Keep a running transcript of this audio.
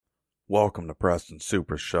Welcome to Preston's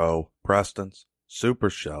Super Show. Preston's Super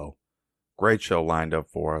Show. Great show lined up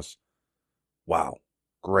for us. Wow.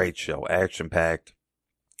 Great show. Action-packed.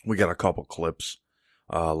 We got a couple clips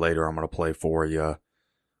later I'm going to play for you.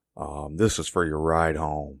 This is for your ride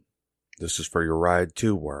home. This is for your ride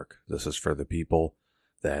to work. This is for the people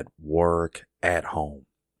that work at home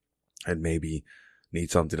and maybe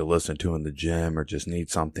need something to listen to in the gym or just need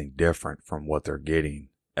something different from what they're getting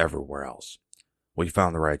everywhere else. Well, you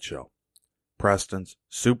found the right show. Preston's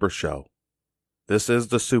Super Show. This is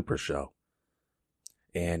the Super Show.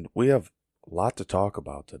 And we have a lot to talk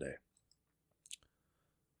about today.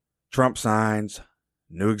 Trump signs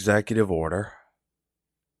new executive order.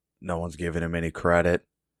 No one's giving him any credit.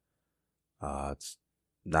 It's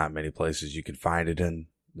not many places you can find it in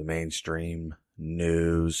the mainstream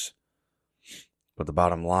news. But the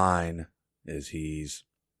bottom line is he's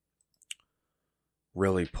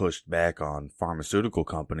really pushed back on pharmaceutical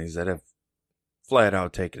companies that have flat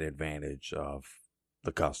out taken advantage of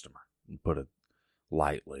the customer, put it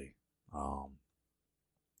lightly.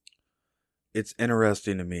 It's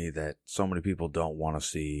interesting to me that so many people don't want to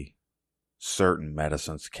see certain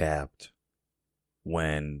medicines capped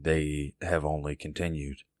when they have only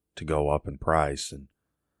continued to go up in price. And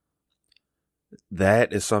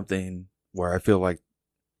that is something where I feel like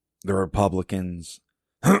the Republicans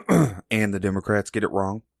and the Democrats get it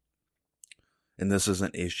wrong. And this is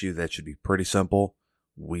an issue that should be pretty simple.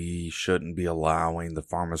 We shouldn't be allowing the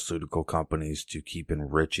pharmaceutical companies to keep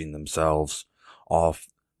enriching themselves off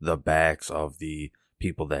the backs of the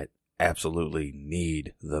people that absolutely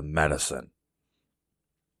need the medicine.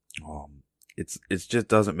 It just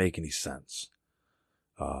doesn't make any sense.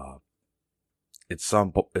 It's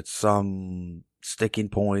some sticking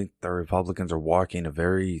point. The Republicans are walking a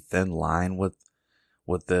very thin line with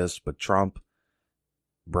this, but Trump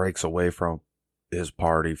breaks away from his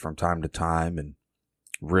party from time to time and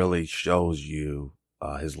really shows you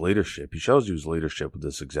his leadership. He shows you his leadership with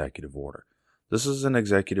this executive order. This is an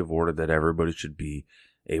executive order that everybody should be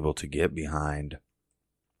able to get behind.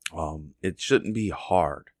 It shouldn't be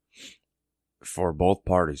hard for both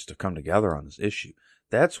parties to come together on this issue.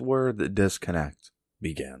 That's where the disconnect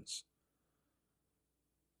begins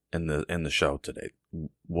in the show today.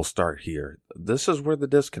 We'll start here. This is where the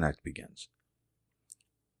disconnect begins.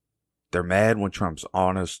 They're mad when Trump's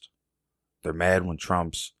honest. They're mad when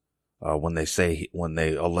Trump's, when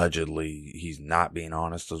they allegedly he's not being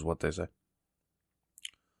honest is what they say.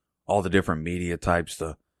 All the different media types,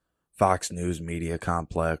 the Fox News media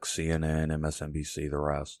complex, CNN, MSNBC, the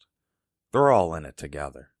rest. They're all in it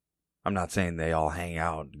together. I'm not saying they all hang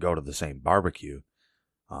out and go to the same barbecue,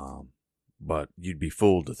 but you'd be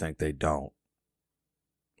fooled to think they don't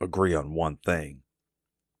agree on one thing,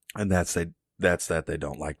 and that's that they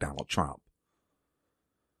don't like Donald Trump.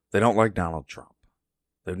 They don't like Donald Trump.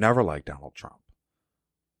 They've never liked Donald Trump.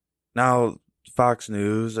 Now, Fox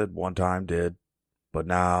News at one time did, but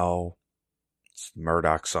now it's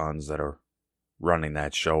Murdoch's sons that are running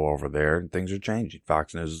that show over there, and things are changing.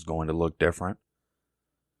 Fox News is going to look different.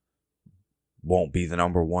 Won't be the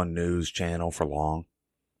number one news channel for long.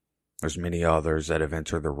 There's many others that have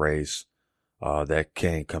entered the race that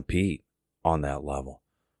can compete on that level.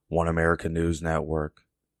 One American News Network,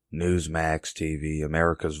 Newsmax TV,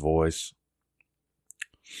 America's Voice.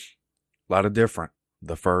 A lot of different.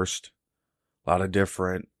 The First. A lot of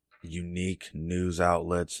different unique news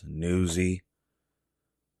outlets. Newsy.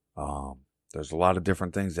 There's a lot of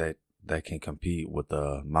different things that can compete with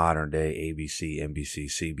the modern day ABC, NBC,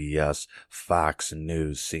 CBS, Fox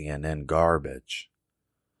News, CNN garbage.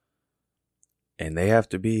 And they have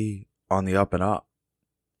to be on the up and up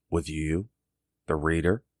with you, the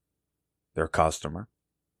reader, their customer.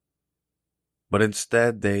 But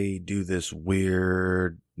instead they do this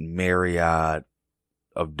weird myriad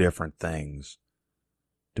of different things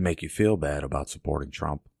to make you feel bad about supporting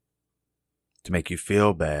Trump, to make you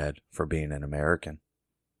feel bad for being an American,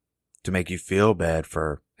 to make you feel bad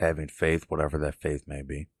for having faith, whatever that faith may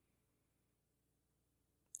be.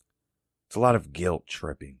 It's a lot of guilt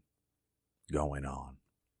tripping going on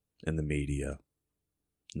in the media,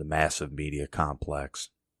 the massive media complex.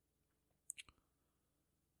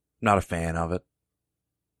 Not a fan of it.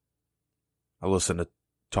 I listen to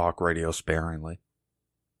talk radio sparingly,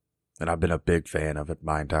 and I've been a big fan of it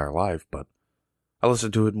my entire life, but I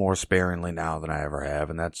listen to it more sparingly now than I ever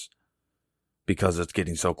have, and that's because it's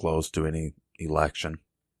getting so close to any election.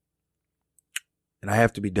 And I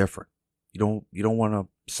have to be different. You don't want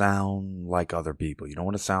to sound like other people. You don't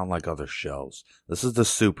want to sound like other shows. This is the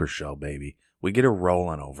Super Show, baby. We get it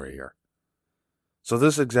rolling over here. So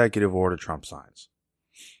this executive order Trump signs.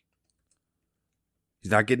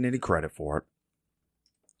 He's not getting any credit for it.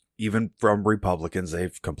 Even from Republicans,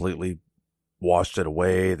 they've completely washed it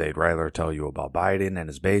away. They'd rather tell you about Biden and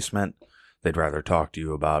his basement. They'd rather talk to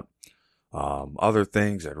you about other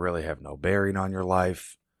things that really have no bearing on your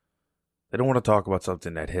life. They don't want to talk about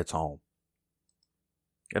something that hits home.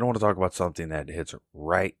 They don't want to talk about something that hits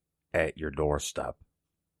right at your doorstep.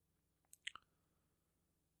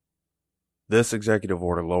 This executive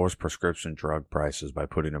order lowers prescription drug prices by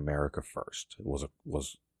putting America first. It was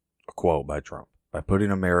a quote by Trump. By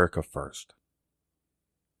putting America first.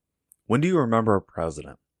 When do you remember a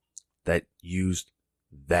president that used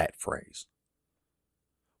that phrase?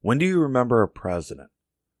 When do you remember a president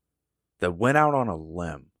that went out on a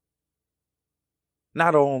limb,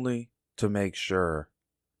 not only to make sure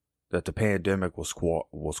that the pandemic was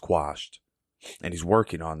quashed, and he's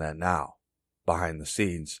working on that now, behind the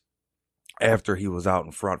scenes, after he was out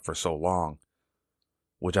in front for so long,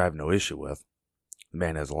 which I have no issue with. The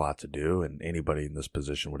man has a lot to do, and anybody in this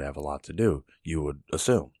position would have a lot to do, you would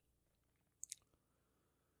assume.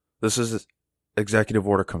 This executive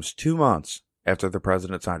order comes 2 months after the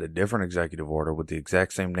president signed a different executive order with the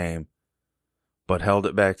exact same name, but held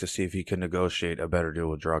it back to see if he could negotiate a better deal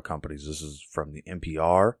with drug companies. This is from the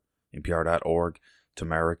NPR, NPR.org.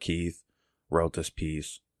 Tamara Keith wrote this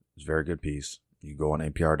piece. It's a very good piece. You go on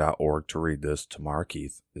NPR.org to read this. Tamara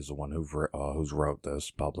Keith is the one who's wrote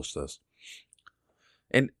this, published this.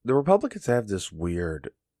 And the Republicans have this weird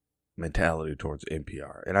mentality towards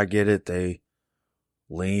NPR. And I get it. They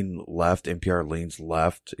lean left. NPR leans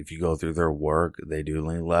left. If you go through their work, they do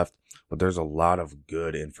lean left. But there's a lot of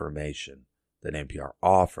good information that NPR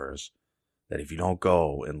offers that if you don't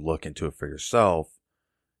go and look into it for yourself,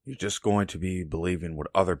 you're just going to be believing what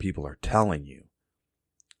other people are telling you.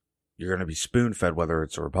 You're going to be spoon-fed, whether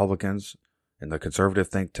it's the Republicans and the conservative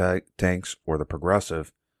think tanks or the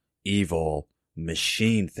progressive, evil,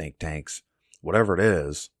 machine think tanks, whatever it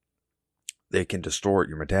is. They can distort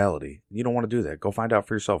your mentality. You don't want to do that. Go find out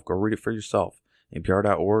for yourself. Go read it for yourself.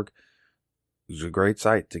 NPR.org is a great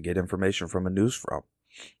site to get information from and news from.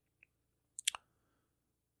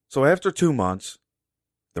 So after 2 months,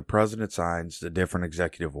 the president signs the different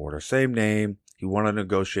executive order. Same name. He wanted to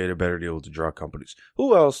negotiate a better deal with the drug companies.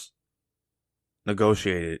 Who else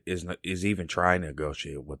is even trying to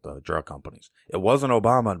negotiate with the drug companies? It wasn't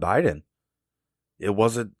Obama and Biden. It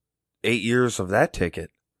wasn't 8 years of that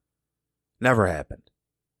ticket. Never happened.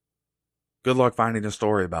 Good luck finding a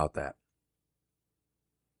story about that.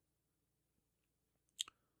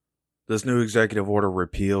 This new executive order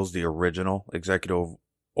repeals the original executive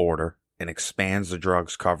order and expands the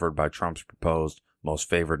drugs covered by Trump's proposed most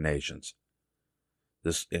favored nations.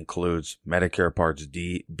 This includes Medicare Parts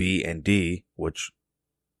D, B, and D, which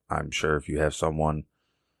I'm sure if you have someone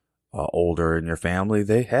older in your family,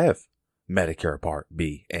 they have Medicare Part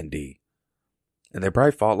B and D. And they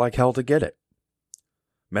probably fought like hell to get it.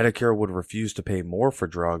 Medicare would refuse to pay more for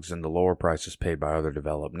drugs than the lower prices paid by other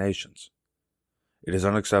developed nations. It is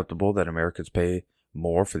unacceptable that Americans pay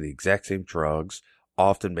more for the exact same drugs,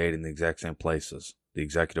 often made in the exact same places, the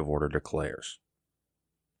executive order declares.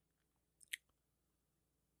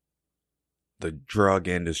 The drug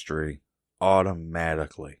industry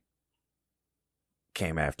automatically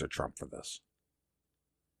came after Trump for this.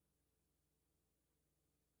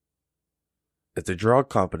 If the drug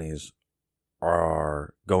companies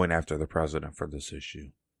are going after the president for this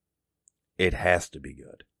issue, it has to be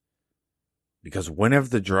good. Because when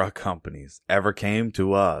have the drug companies ever came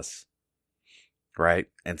to us, right,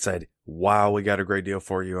 and said, wow, we got a great deal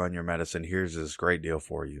for you on your medicine. Here's this great deal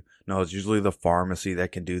for you. No, it's usually the pharmacy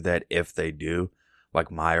that can do that if they do.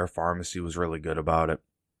 Like Meyer Pharmacy was really good about it.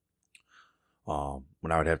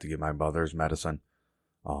 When I would have to get my mother's medicine.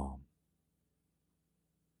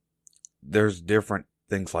 There's different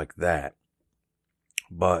things like that.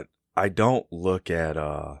 But I don't look at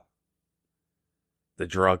the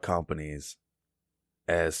drug companies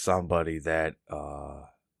as somebody that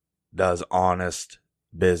does honest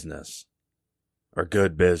business or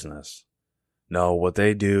good business. No, what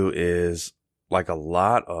they do is, like a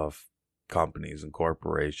lot of companies and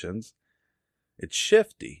corporations, it's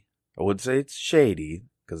shifty. I would say it's shady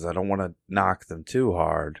because I don't want to knock them too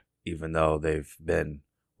hard, even though they've been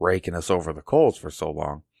raking us over the coals for so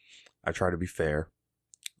long. I try to be fair.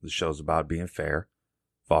 The show's about being fair,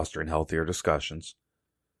 fostering healthier discussions.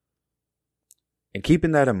 And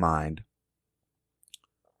keeping that in mind,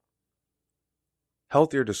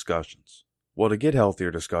 healthier discussions. Well, to get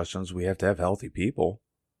healthier discussions, we have to have healthy people.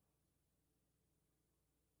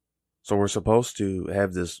 So we're supposed to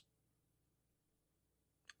have this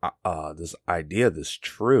idea, this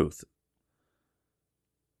truth,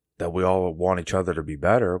 that we all want each other to be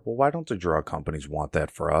better. Well, why don't the drug companies want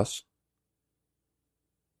that for us?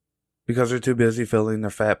 Because they're too busy filling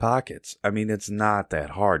their fat pockets. I mean, it's not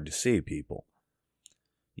that hard to see, people.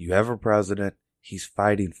 You have a president, he's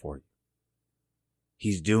fighting for you.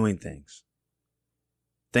 He's doing things.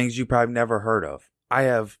 Things you probably never heard of. I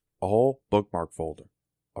have a whole bookmark folder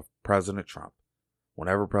of President Trump.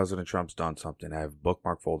 Whenever President Trump's done something, I have a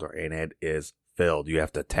bookmark folder and it is filled. You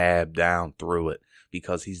have to tab down through it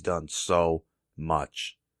because he's done so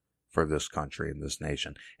much for this country and this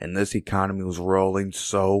nation. And this economy was rolling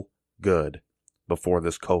so good before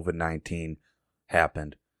this COVID-19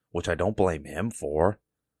 happened, which I don't blame him for.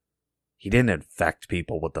 He didn't infect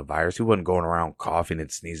people with the virus. He wasn't going around coughing and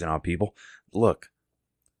sneezing on people. Look,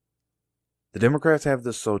 the Democrats have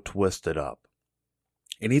this so twisted up.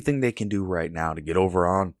 Anything they can do right now to get over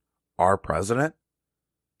on our president,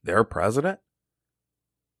 their president,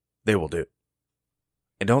 they will do.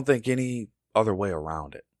 And don't think any other way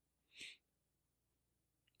around it.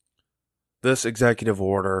 This executive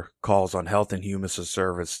order calls on Health and Human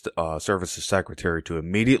Services Secretary to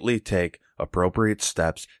immediately take appropriate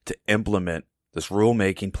steps to implement this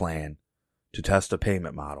rulemaking plan to test a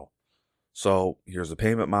payment model. So here's the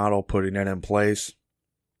payment model, putting it in place.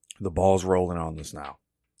 The ball's rolling on this now.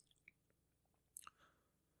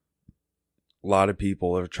 A lot of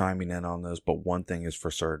people are chiming in on this, but one thing is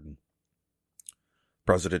for certain.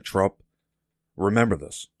 President Trump, remember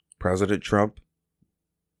this, President Trump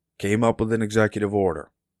came up with an executive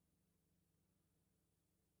order,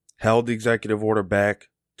 held the executive order back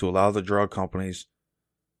to allow the drug companies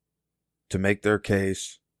to make their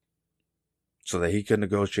case so that he could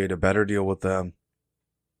negotiate a better deal with them.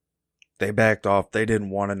 They backed off. They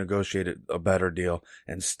didn't want to negotiate a better deal.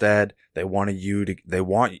 Instead, they want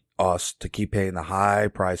us to keep paying the high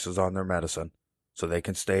prices on their medicine so they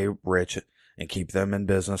can stay rich and keep them in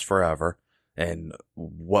business forever. And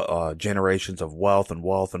generations of wealth and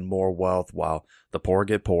more wealth while the poor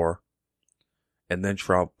get poor. And then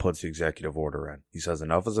Trump puts the executive order in. He says,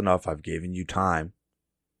 enough is enough. I've given you time.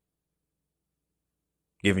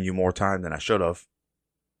 Given you more time than I should have.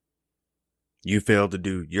 You failed to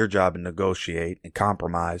do your job and negotiate and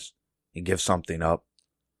compromise and give something up.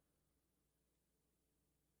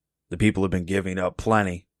 The people have been giving up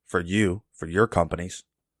plenty for you, for your companies.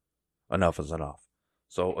 Enough is enough.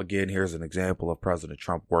 So again, here's an example of President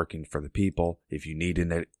Trump working for the people. If you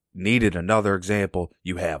needed another example,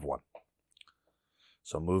 you have one.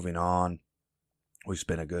 So moving on, we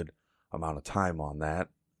spent a good amount of time on that.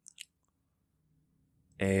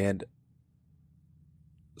 And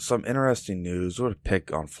some interesting news. We'll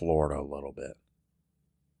pick on Florida a little bit.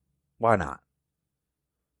 Why not?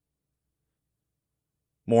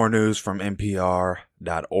 More news from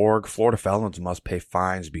NPR.org. Florida felons must pay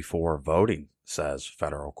fines before voting, says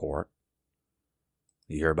federal court.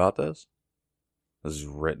 You hear about this? This is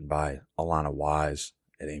written by Alana Wise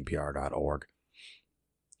at NPR.org.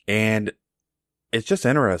 And it's just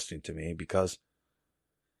interesting to me because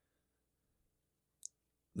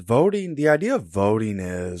voting, the idea of voting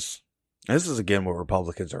is, this is again where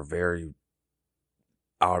Republicans are very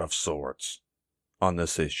out of sorts on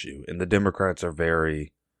this issue. And the Democrats are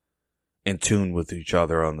very in tune with each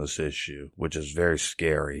other on this issue, which is very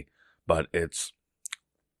scary. But it's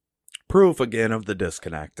proof again of the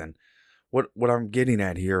disconnect. And what I'm getting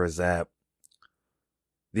at here is that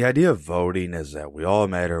the idea of voting is that we all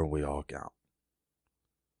matter and we all count.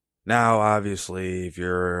 Now, obviously, if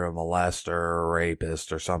you're a molester or a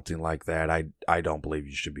rapist or something like that, I don't believe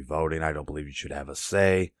you should be voting. I don't believe you should have a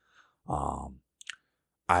say.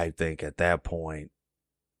 I think at that point,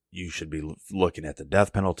 you should be looking at the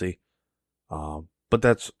death penalty. But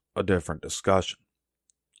that's a different discussion.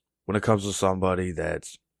 When it comes to somebody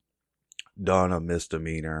that's done a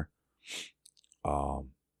misdemeanor,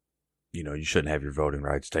 you shouldn't have your voting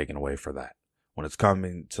rights taken away for that. When it's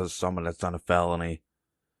coming to someone that's done a felony,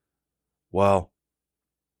 well,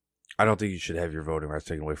 I don't think you should have your voting rights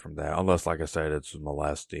taken away from that. Unless, like I said, it's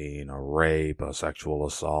molesting, a rape, a sexual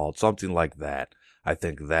assault, something like that. I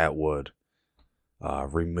think that would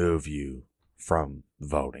remove you from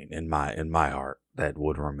voting. In my heart, that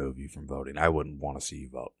would remove you from voting. I wouldn't want to see you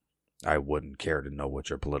vote. I wouldn't care to know what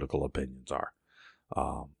your political opinions are,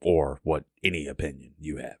 or what any opinion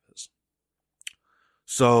you have is.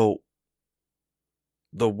 So,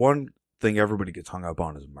 the one thing everybody gets hung up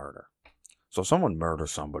on is murder. So if someone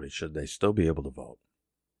murders somebody, should they still be able to vote?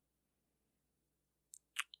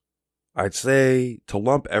 I'd say to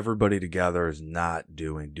lump everybody together is not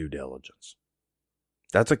doing due diligence.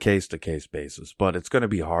 That's a case-to-case basis, but it's going to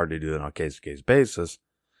be hard to do it on a case-to-case basis,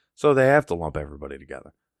 so they have to lump everybody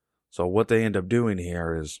together. So what they end up doing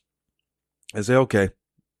here is They say, okay,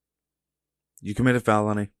 you committed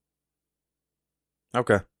felony.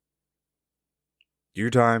 Okay. Do your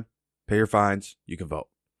time, pay your fines, you can vote.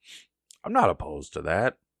 I'm not opposed to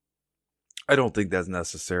that. I don't think that's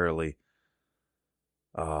necessarily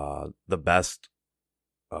the best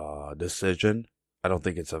decision. I don't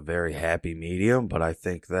think it's a very happy medium, but I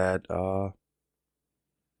think that I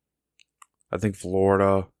think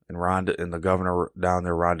Florida and the governor down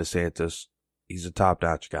there, Ron DeSantis, he's a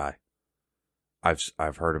top-notch guy.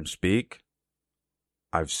 I've heard him speak.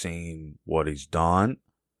 I've seen what he's done,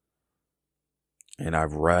 and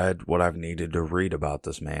I've read what I've needed to read about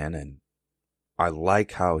this man, and I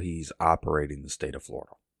like how he's operating the state of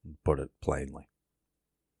Florida, put it plainly.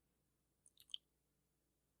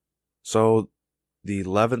 So, the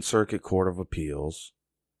 11th Circuit Court of Appeals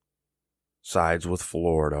sides with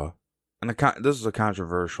Florida, and this is a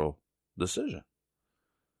controversial decision.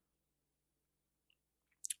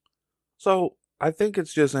 So, I think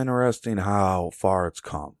it's just interesting how far it's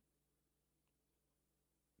come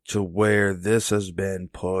to where this has been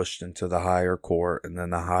pushed into the higher court, and then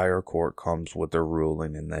the higher court comes with their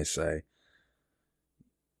ruling and they say,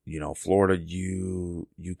 Florida, you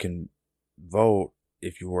can vote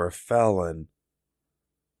if you were a felon,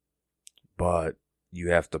 but you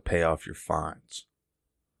have to pay off your fines.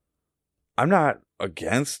 I'm not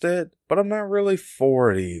against it, but I'm not really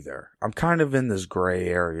for it either. I'm kind of in this gray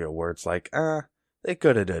area where it's like, they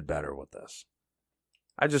could have did better with this.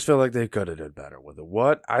 I just feel like they could have did better with it.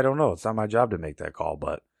 What? I don't know. It's not my job to make that call,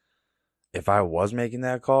 but if I was making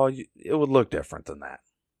that call, it would look different than that.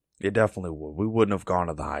 It definitely would. We wouldn't have gone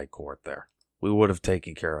to the high court there. We would have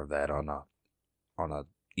taken care of that on a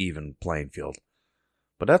even playing field.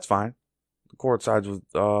 But that's fine. The court sides with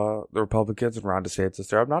the Republicans and Ron DeSantis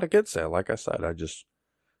there. I'm not against that. Like I said,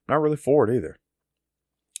 not really for it either.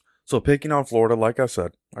 So picking on Florida, like I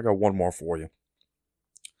said, I got one more for you.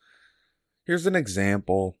 Here's an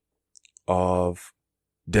example of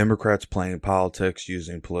Democrats playing politics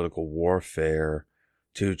using political warfare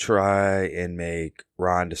to try and make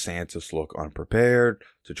Ron DeSantis look unprepared,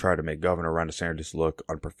 to try to make Governor Ron DeSantis look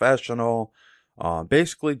unprofessional,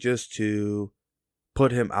 basically just to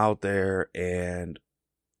put him out there and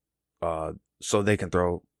so they can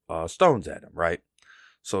throw stones at him, right?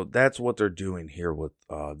 So that's what they're doing here with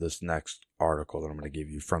this next article that I'm going to give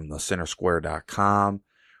you from the centersquare.com,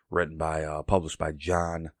 published by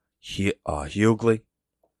John Hughley,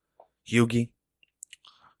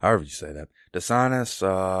 however you say that.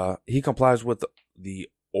 DeSantis, he complies with the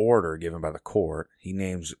order given by the court. He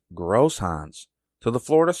names Grosshans to the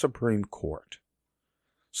Florida Supreme Court.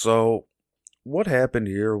 So what happened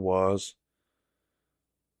here was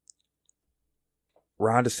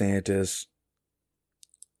Ron DeSantis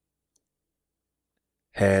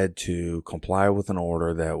had to comply with an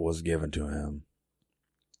order that was given to him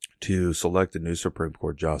to select a new Supreme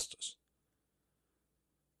Court justice.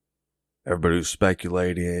 Everybody was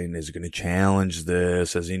speculating, is he going to challenge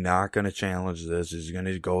this? Is he not going to challenge this? Is he going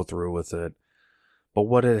to go through with it? But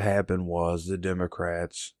what had happened was the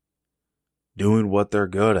Democrats, doing what they're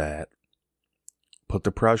good at, put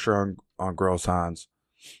the pressure on Grosshans,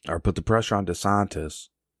 or put the pressure on DeSantis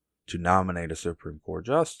to nominate a Supreme Court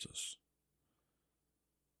justice.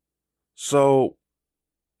 So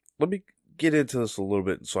let me get into this a little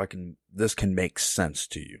bit so this can make sense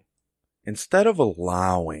to you. Instead of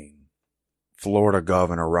allowing Florida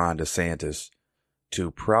Governor Ron DeSantis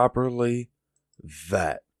to properly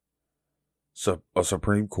vet a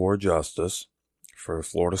Supreme Court justice for the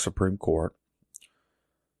Florida Supreme Court,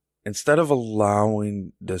 instead of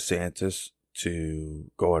allowing DeSantis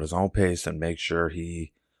to go at his own pace and make sure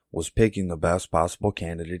he was picking the best possible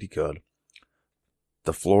candidate he could,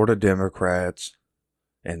 the Florida Democrats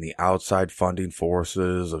and the outside funding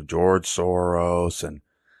forces of George Soros, and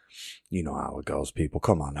you know how it goes, people,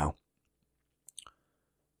 come on now.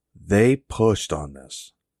 They pushed on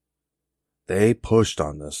this.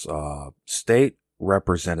 State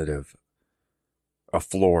representative of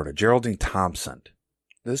Florida, Geraldine Thompson.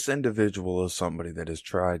 This individual is somebody that has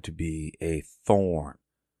tried to be a thorn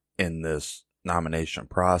in this nomination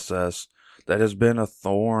process, that has been a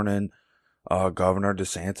thorn in Governor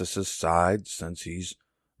DeSantis' side since he's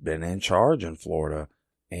been in charge in Florida.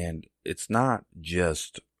 And it's not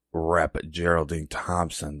just Rep. Geraldine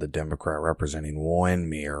Thompson, the Democrat representing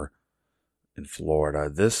Windermere in Florida.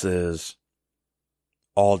 This is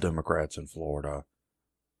all Democrats in Florida,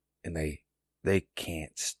 and they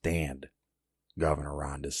can't stand Governor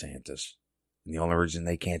Ron DeSantis. And the only reason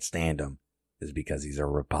they can't stand him is because he's a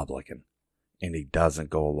Republican, and he doesn't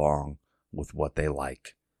go along with what they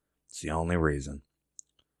like. It's the only reason.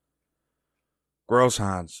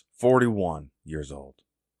 Grosshans, 41 years old.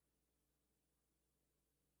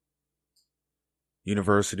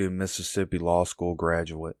 University of Mississippi Law School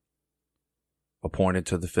graduate. Appointed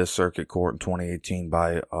to the Fifth Circuit Court in 2018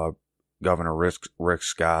 by Governor Rick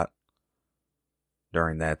Scott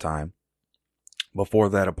during that time. Before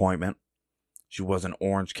that appointment, she was an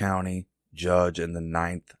Orange County judge in the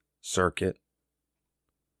Ninth Circuit.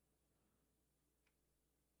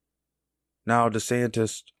 Now,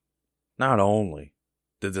 DeSantis, not only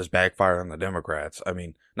did this backfire on the Democrats,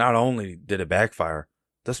 not only did it backfire,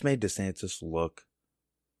 this made DeSantis look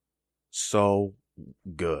so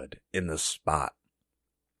good in the spot.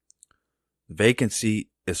 The vacant seat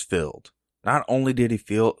is filled. Not only did he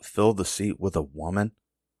fill the seat with a woman,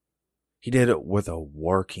 he did it with a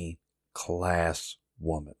working class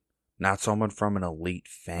woman. Not someone from an elite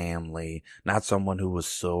family, not someone who was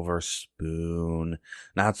silver spoon,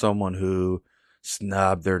 not someone who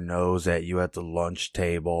snubbed their nose at you at the lunch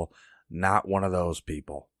table, not one of those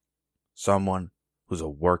people. Someone who's a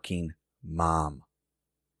working mom.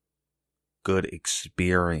 Good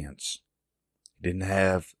experience. Didn't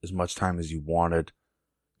have as much time as you wanted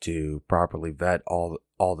to properly vet all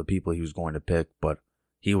the people he was going to pick, but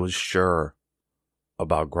he was sure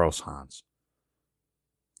about Grosshans.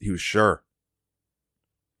 He was sure.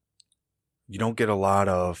 You don't get a lot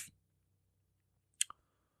of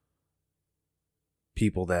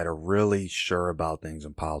people that are really sure about things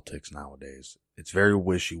in politics nowadays. It's very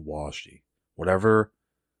wishy-washy. Whatever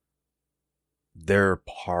their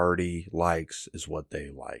party likes is what they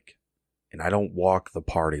like. And I don't walk the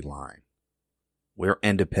party line. We're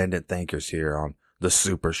independent thinkers here on the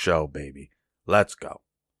Super Show, baby. Let's go.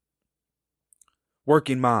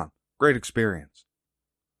 Working mom. Great experience.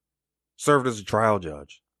 Served as a trial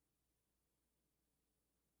judge.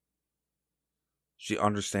 She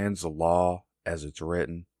understands the law as it's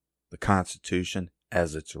written, the Constitution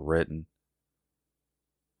as it's written,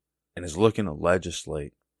 and is looking to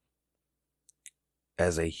legislate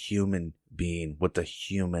as a human being with the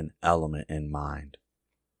human element in mind.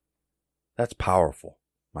 That's powerful,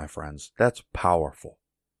 my friends. That's powerful.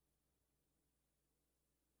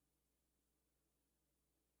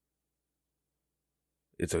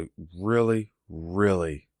 It's a really,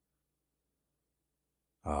 really,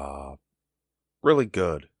 really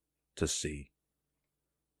good to see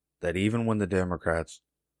that even when the Democrats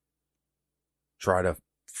try to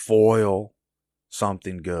foil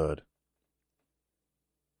something good,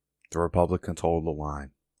 the Republicans hold the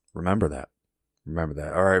line. Remember that. Remember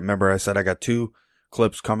that. All right, remember I said I got 2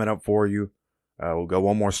 clips coming up for you. We'll go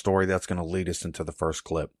one more story that's going to lead us into the first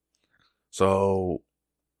clip. So,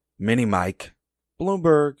 Mini Mike,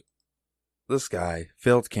 Bloomberg, this guy,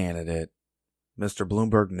 failed candidate, Mr.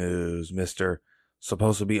 Bloomberg News, Mr.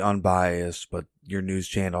 supposed to be unbiased, but your news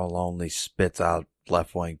channel only spits out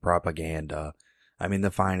left-wing propaganda.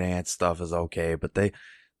 The finance stuff is okay, but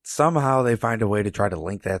somehow they find a way to try to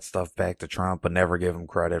link that stuff back to Trump, but never give him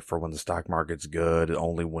credit for when the stock market's good,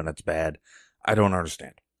 only when it's bad. I don't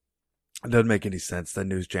understand. It doesn't make any sense. That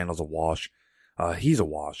news channel's a wash. He's a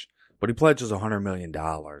wash, but he pledges $100 million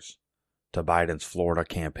to Biden's Florida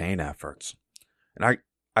campaign efforts. And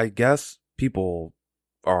I guess people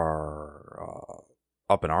are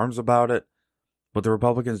up in arms about it, but the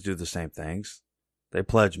Republicans do the same things. They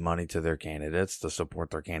pledge money to their candidates to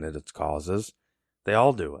support their candidates' causes. They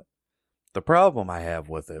all do it. The problem I have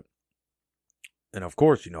with it, and of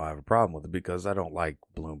course, I have a problem with it because I don't like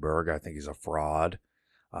Bloomberg. I think he's a fraud.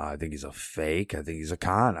 I think he's a fake. I think he's a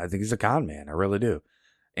con. I think he's a con man. I really do.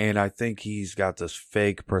 And I think he's got this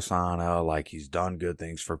fake persona, like he's done good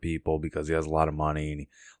things for people because he has a lot of money and he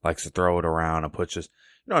likes to throw it around and puts he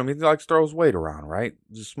likes to throw his weight around, right?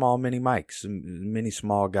 Just small mini Mike's, mini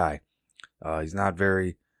small guy. He's not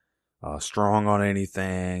very strong on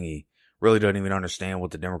anything. He really doesn't even understand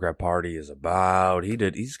what the Democrat Party is about.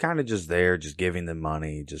 He's kind of just there, just giving them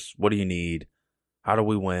money. Just, what do you need? How do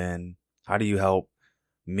we win? How do you help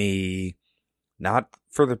me? Not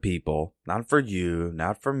for the people, not for you,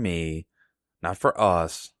 not for me, not for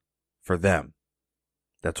us, for them.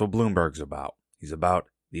 That's what Bloomberg's about. He's about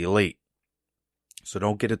the elite. So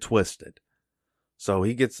don't get it twisted. So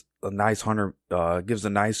he gets gives a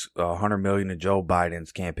nice $100 million to Joe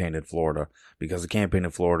Biden's campaign in Florida because the campaign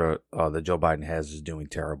in Florida that Joe Biden has is doing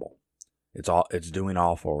terrible. It's doing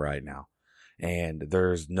awful right now, and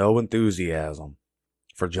there's no enthusiasm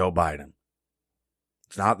for Joe Biden.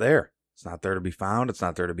 It's not there. It's not there to be found. It's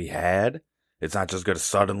not there to be had. It's not just going to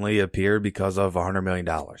suddenly appear because of $100 million.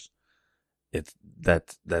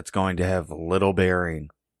 That's going to have little bearing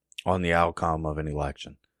on the outcome of an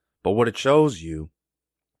election. But what it shows you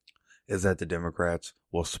is that the Democrats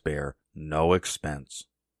will spare no expense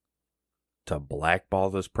to blackball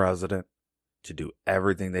this president, to do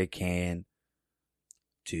everything they can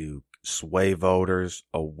to sway voters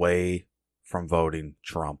away from voting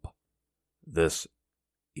Trump this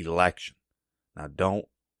election. Now, don't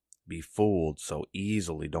be fooled so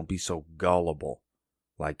easily. Don't be so gullible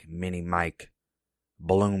like Mini Mike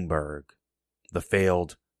Bloomberg, the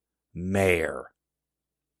failed mayor,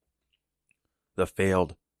 the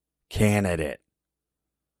failed candidate.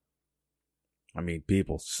 I mean,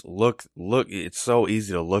 people, look, it's so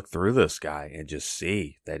easy to look through this guy and just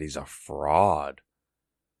see that he's a fraud.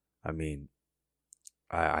 I mean,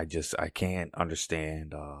 I can't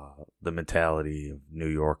understand the mentality of New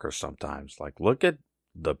Yorkers sometimes. Like, look at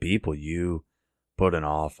the people you put in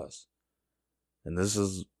office. And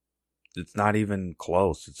it's not even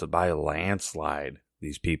close. It's by a landslide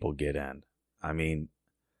these people get in. I mean,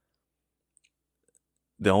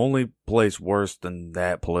 the only place worse than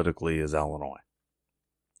that politically is Illinois.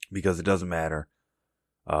 Because it doesn't matter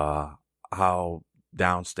how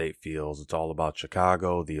downstate feels. It's all about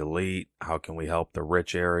Chicago, the elite. How can we help the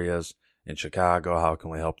rich areas in Chicago? How can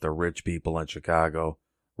we help the rich people in Chicago?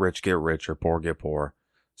 Rich get richer, poor get poor.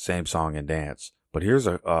 Same song and dance. But here's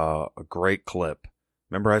a great clip.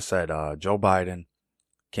 Remember I said Joe Biden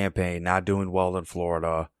campaign not doing well in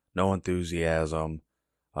Florida, no enthusiasm.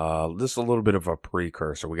 This is a little bit of a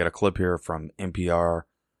precursor. We got a clip here from NPR.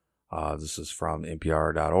 This is from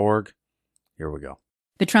NPR.org. Here we go.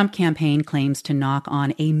 The Trump campaign claims to knock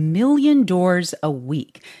on 1 million doors a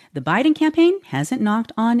week. The Biden campaign hasn't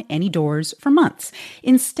knocked on any doors for months.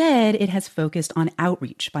 Instead, it has focused on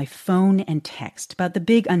outreach by phone and text. But the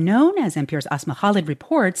big unknown, as NPR's Asma Khalid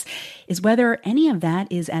reports, is whether any of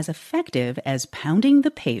that is as effective as pounding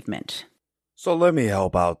the pavement. So let me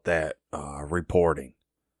help out that reporting.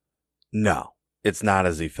 No, it's not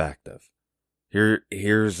as effective.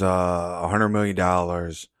 Here's $100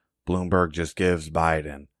 million Bloomberg just gives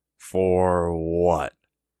Biden. For what?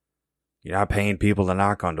 You're not paying people to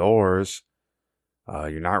knock on doors.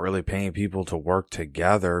 You're not really paying people to work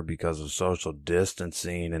together because of social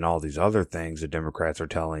distancing and all these other things the Democrats are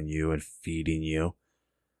telling you and feeding you.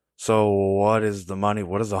 So what is the money?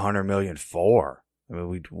 What is $100 million for? I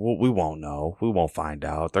mean, we won't know. We won't find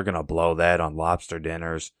out. They're going to blow that on lobster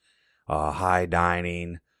dinners, high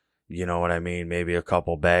dining. You know what I mean? Maybe a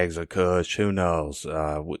couple bags of Kush. Who knows?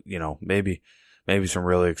 Maybe some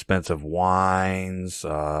really expensive wines.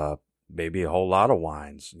 Maybe a whole lot of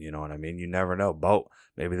wines. You know what I mean? You never know.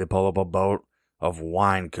 Maybe they pull up a boat of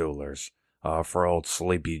wine coolers, for old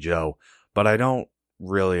Sleepy Joe. But I don't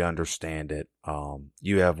really understand it.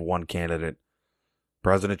 You have one candidate,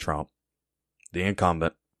 President Trump, the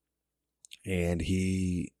incumbent, and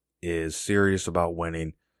he is serious about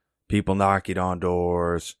winning. People knocking on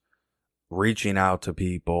doors, reaching out to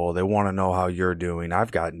people. They want to know how you're doing.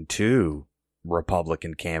 I've gotten 2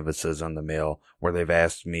 Republican canvases in the mail where they've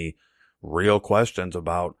asked me real questions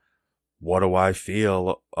about what do I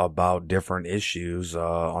feel about different issues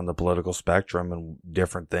on the political spectrum and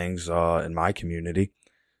different things in my community.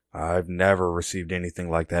 I've never received anything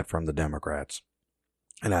like that from the Democrats.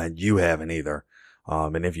 And you haven't either.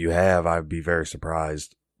 And if you have, I'd be very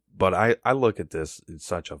surprised. But I look at this in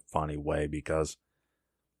such a funny way because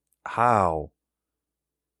how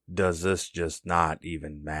does this just not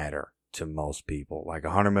even matter to most people? Like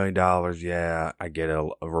 $100 million, yeah, I get it.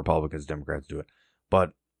 Republicans, Democrats do it.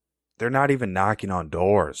 But they're not even knocking on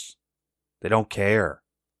doors. They don't care.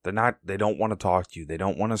 They don't want to talk to you. They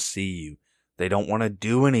don't want to see you. They don't want to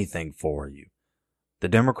do anything for you. The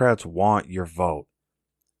Democrats want your vote.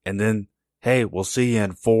 And then, hey, we'll see you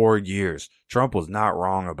in 4 years. Trump was not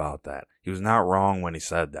wrong about that. He was not wrong when he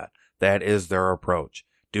said that. That is their approach.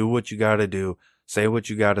 Do what you got to do. Say what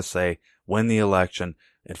you got to say. Win the election.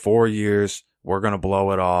 In 4 years, we're going to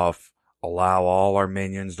blow it off. Allow all our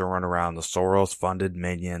minions to run around, the Soros-funded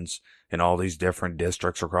minions in all these different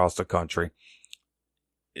districts across the country.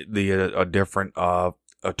 The different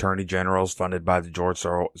attorney generals funded by the George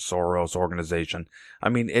Soros organization. I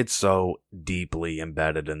mean, it's so deeply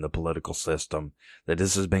embedded in the political system that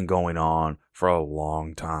this has been going on for a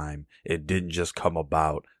long time. It didn't just come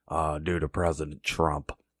about due to President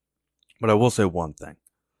Trump. But I will say one thing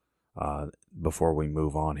before we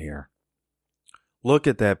move on here. Look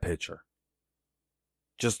at that picture.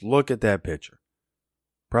 Just look at that picture.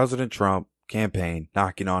 President Trump, campaign,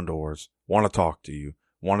 knocking on doors, want to talk to you,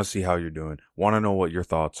 want to see how you're doing, want to know what your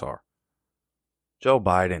thoughts are. Joe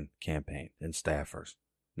Biden, campaign, and staffers,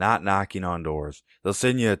 not knocking on doors. They'll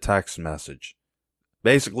send you a text message.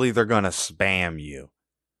 Basically, they're going to spam you.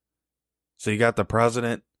 So you got the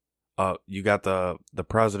president you got the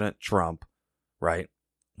president, Trump, right?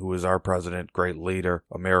 Who is our president, great leader,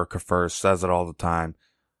 America first, says it all the time,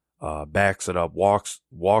 backs it up, walks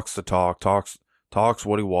the talk, talks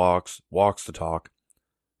what he walks the talk.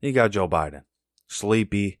 You got Joe Biden,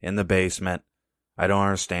 sleepy in the basement. I don't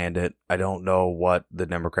understand it. I don't know what the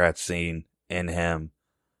Democrats seen in him.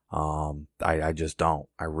 I just don't.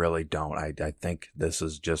 I really don't. I think this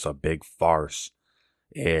is just a big farce,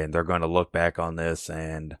 and they're going to look back on this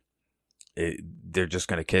and they're just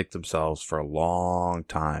going to kick themselves for a long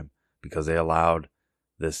time because they allowed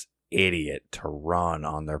this idiot to run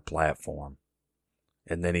on their platform.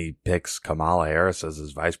 And then he picks Kamala Harris as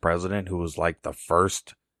his vice president, who was like the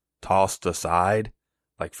first tossed aside,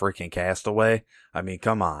 like freaking Castaway. I mean,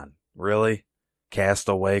 come on, really?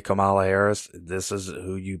 Castaway Kamala Harris? This is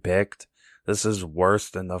who you picked? This is worse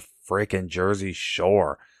than the freaking Jersey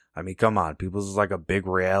Shore. I mean, come on, people, this is like a big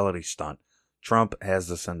reality stunt. Trump has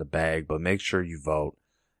this in the bag, but make sure you vote.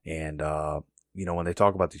 And, when they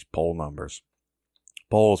talk about these poll numbers,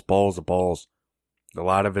 polls, a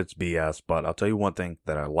lot of it's BS, but I'll tell you one thing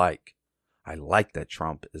that I like. I like that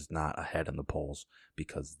Trump is not ahead in the polls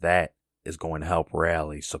because that is going to help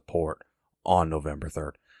rally support on November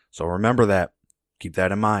 3rd. So remember that. Keep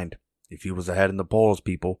that in mind. If he was ahead in the polls,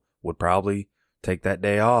 people would probably take that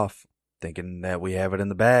day off thinking that we have it in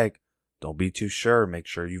the bag. Don't be too sure. Make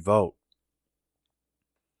sure you vote.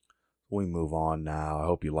 We move on now. I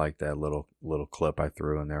hope you like that little clip I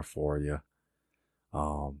threw in there for you.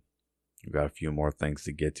 We've got a few more things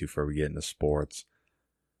to get to before we get into sports.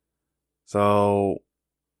 So,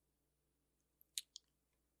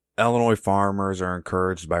 Illinois farmers are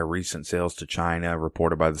encouraged by recent sales to China,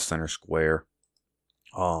 reported by the Center Square.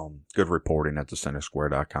 Good reporting at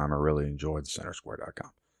thecentersquare.com. I really enjoyed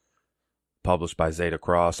thecentersquare.com. Published by Zeta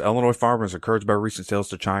Cross. Illinois farmers encouraged by recent sales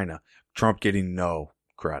to China. Trump getting no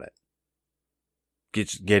credit.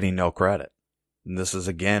 Getting no credit. And this is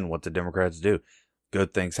again what the Democrats do.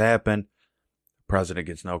 Good things happen. President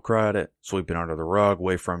gets no credit. Sweep it under the rug.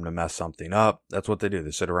 Wait for him to mess something up. That's what they do.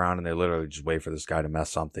 They sit around and they literally just wait for this guy to mess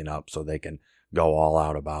something up so they can go all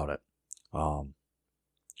out about it.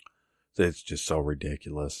 It's just so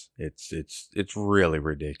ridiculous. It's really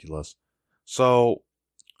ridiculous. So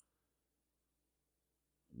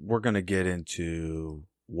we're going to get into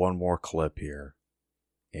one more clip here.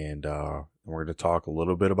 And we're going to talk a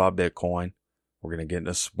little bit about Bitcoin. We're going to get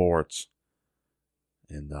into sports.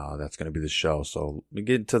 And that's going to be the show. So we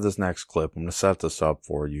get into this next clip. I'm going to set this up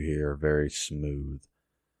for you here very smooth.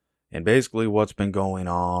 And basically what's been going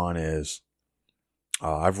on is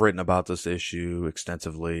I've written about this issue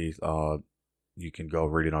extensively. You can go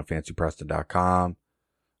read it on fancypreston.com.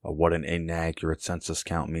 What an inaccurate census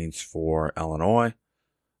count means for Illinois.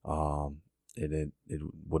 It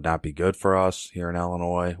would not be good for us here in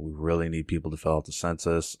Illinois. We really need people to fill out the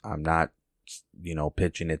census. I'm not,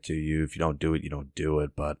 pitching it to you. If you don't do it, you don't do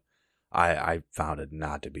it. But I found it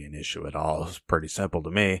not to be an issue at all. It was pretty simple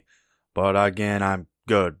to me. But again, I'm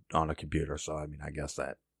good on a computer. So, I guess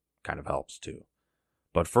that kind of helps too.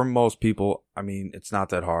 But for most people, it's not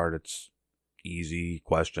that hard. It's easy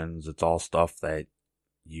questions. It's all stuff that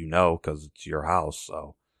you know because it's your house.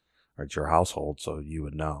 Or it's your household. So you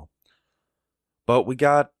would know. But we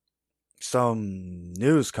got some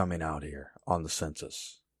news coming out here on the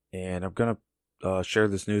census. And I'm going to share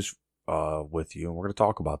this news with you. And we're going to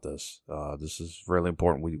talk about this. This is really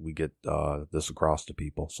important. We get this across to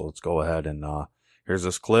people. So let's go ahead and here's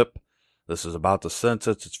this clip. This is about the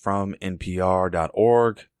census. It's from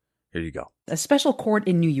NPR.org. Here you go. A special court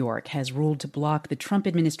in New York has ruled to block the Trump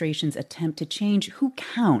administration's attempt to change who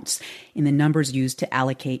counts in the numbers used to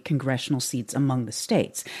allocate congressional seats among the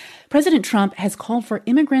states. President Trump has called for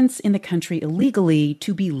immigrants in the country illegally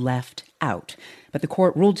to be left out. But the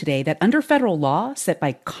court ruled today that under federal law set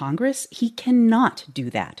by Congress, he cannot do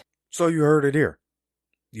that. So you heard it here.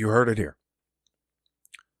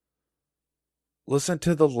 Listen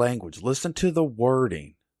to the language. Listen to the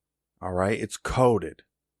wording. All right? It's coded.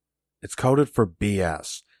 It's coded for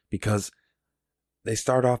BS because they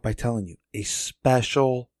start off by telling you a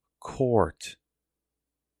special court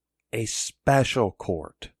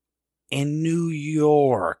in New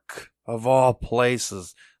York, of all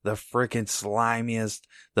places, the freaking slimiest,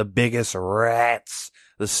 the biggest rats,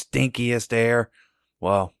 the stinkiest air.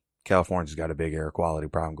 Well, California's got a big air quality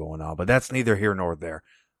problem going on, but that's neither here nor there.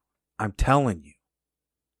 I'm telling you,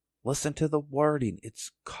 listen to the wording.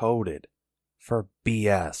 It's coded for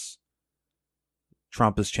BS.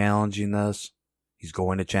 Trump is challenging this. He's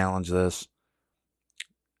going to challenge this.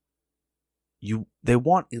 They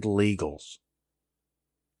want illegals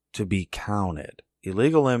to be counted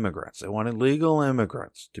illegal immigrants. They want illegal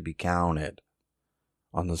immigrants to be counted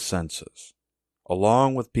on the census,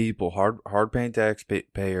 along with people, hard-paying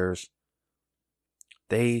taxpayers.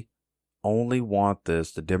 They only want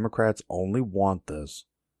this. The Democrats only want this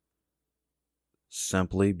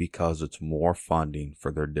simply because it's more funding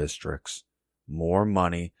for their districts, more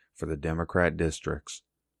money for the Democrat districts.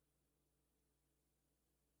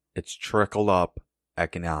 It's trickle up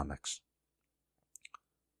economics.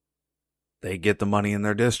 They get the money in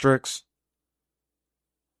their districts.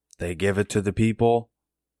 They give it to the people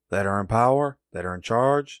that are in power, that are in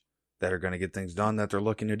charge, that are going to get things done that they're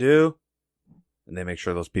looking to do. And they make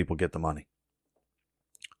sure those people get the money.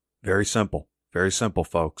 Very simple. Very simple,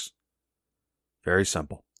 folks. Very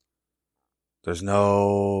simple. There's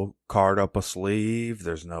no card up a sleeve.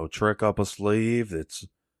 There's no trick up a sleeve. It's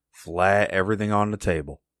flat, everything on the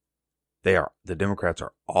table. The Democrats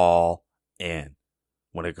are all in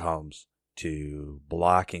when it comes to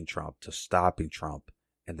blocking Trump, to stopping Trump,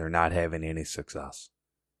 and they're not having any success.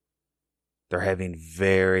 They're having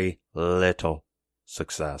very little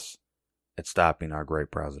success at stopping our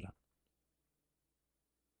great president.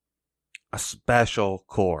 A special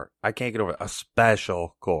court. I can't get over it. A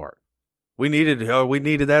special court. We needed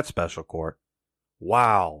that special court.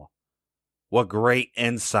 Wow. What great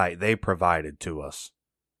insight they provided to us.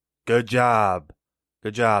 Good job.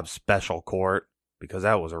 Good job, special court. Because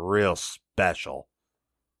that was a real special.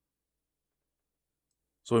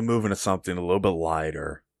 So we move into something a little bit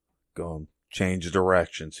lighter. Going change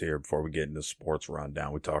directions here before we get into sports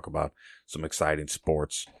rundown. We talk about some exciting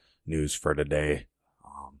sports news for today.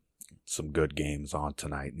 Some good games on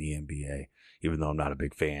tonight in the NBA. Even though I'm not a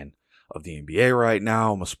big fan of the NBA right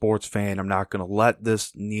now, I'm a sports fan. I'm not going to let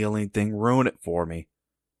this kneeling thing ruin it for me.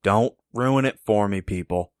 Don't ruin it for me,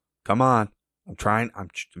 people. Come on. I'm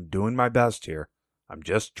doing my best here. I'm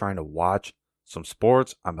just trying to watch some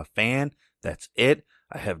sports. I'm a fan. That's it.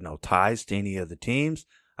 I have no ties to any of the teams.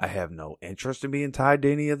 I have no interest in being tied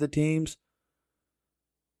to any of the teams.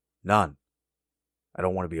 None. I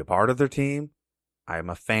don't want to be a part of their team. I am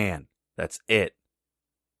a fan. That's it.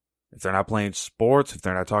 If they're not playing sports, if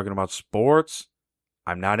they're not talking about sports,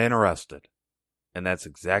 I'm not interested. And that's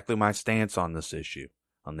exactly my stance on this issue.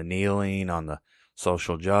 On the kneeling, on the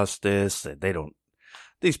social justice.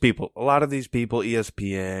 These people, a lot of these people,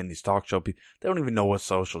 ESPN, these talk show people, they don't even know what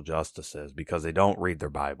social justice is because they don't read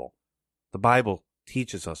their Bible. The Bible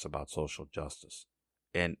teaches us about social justice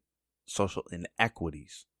and social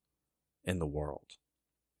inequities in the world.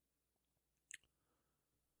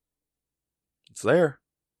 It's there.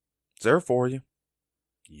 It's there for you.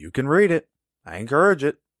 You can read it. I encourage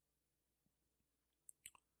it.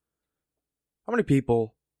 How many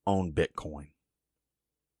people own Bitcoin?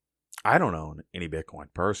 I don't own any Bitcoin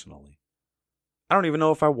personally. I don't even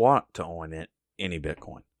know if I want to own any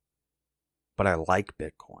Bitcoin. But I like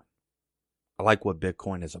Bitcoin. I like what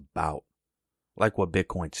Bitcoin is about. I like what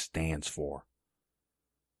Bitcoin stands for.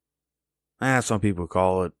 Some people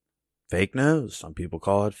call it fake news. Some people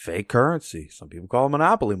call it fake currency. Some people call it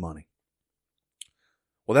monopoly money.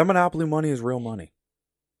 Well, that monopoly money is real money.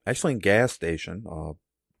 Actually, in gas station,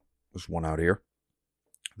 there's one out here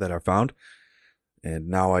that I found. And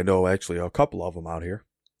now I know actually a couple of them out here.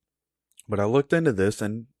 But I looked into this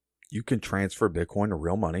and you can transfer Bitcoin to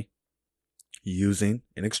real money using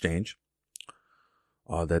an exchange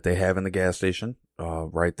that they have in the gas station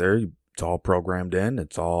right there. It's all programmed in.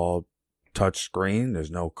 It's all touch screen.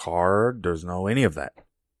 There's no card. There's no any of that.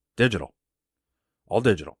 Digital. All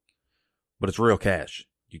digital. But it's real cash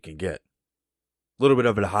you can get. A little bit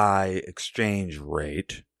of a high exchange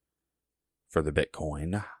rate for the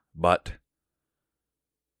Bitcoin, but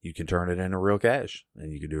you can turn it into real cash,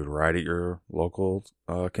 and you can do it right at your local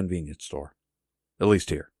convenience store, at least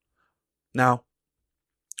here. Now,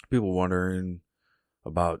 people wondering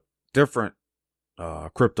about different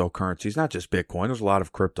cryptocurrencies, not just Bitcoin. There's a lot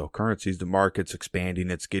of cryptocurrencies. The market's expanding.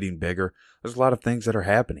 It's getting bigger. There's a lot of things that are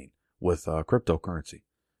happening with cryptocurrency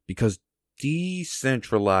because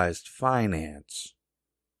decentralized finance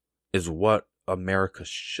is what America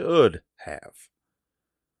should have.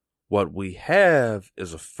 What we have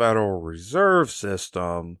is a Federal Reserve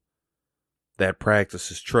System that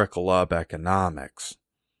practices trickle-up economics.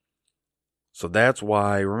 So that's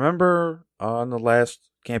why, remember on the last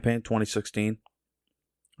campaign, 2016,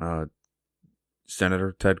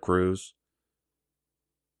 Senator Ted Cruz,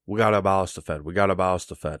 we got to abolish the Fed. We got to abolish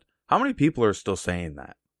the Fed. How many people are still saying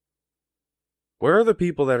that? Where are the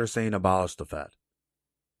people that are saying abolish the Fed?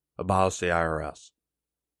 Abolish the IRS?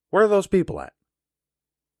 Where are those people at?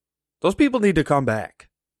 Those people need to come back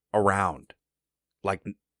around like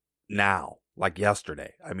now, like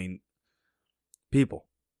yesterday. I mean, People,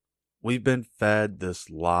 we've been fed this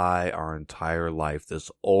lie our entire life,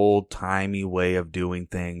 this old-timey way of doing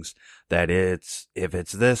things, that if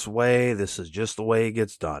it's this way, this is just the way it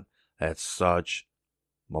gets done. That's such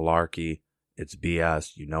malarkey. It's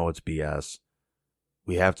BS. You know it's BS.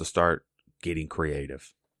 We have to start getting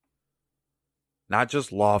creative. Not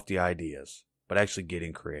just lofty ideas, but actually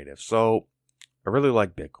getting creative. So, I really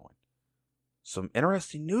like Bitcoin. Some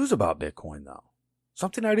interesting news about Bitcoin, though.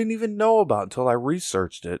 Something I didn't even know about until I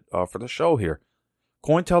researched it for the show here.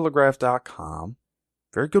 Cointelegraph.com.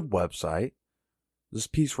 Very good website. This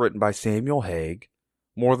piece written by Samuel Hague.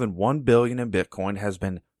 More than $1 billion in Bitcoin has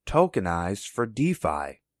been tokenized for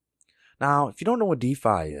DeFi. Now, if you don't know what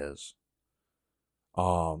DeFi is,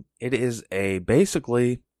 it is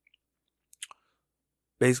basically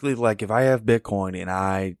like if I have Bitcoin and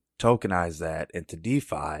I tokenize that into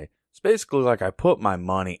DeFi, it's basically like I put my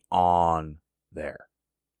money on there.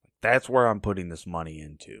 That's where I'm putting this money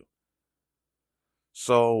into.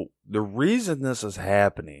 So the reason this is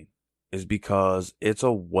happening is because it's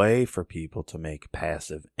a way for people to make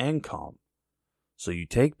passive income. So you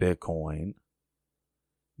take Bitcoin,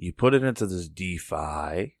 you put it into this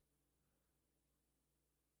DeFi,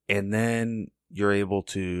 and then you're able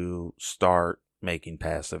to start making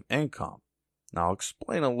passive income. Now I'll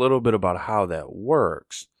explain a little bit about how that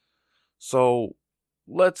works. So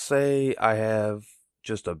let's say I have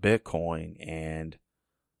just a Bitcoin and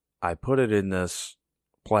I put it in this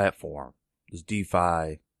platform, this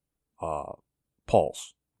DeFi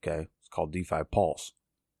Pulse. Okay, it's called DeFi Pulse.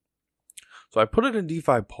 So I put it in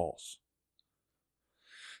DeFi Pulse.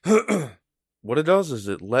 What it does is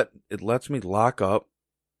it lets me lock up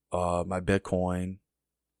my Bitcoin,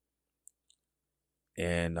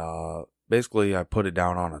 and basically I put it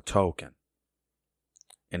down on a token,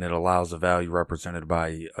 and it allows the value represented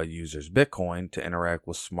by a user's Bitcoin to interact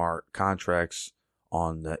with smart contracts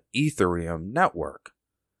on the Ethereum network.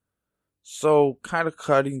 So kind of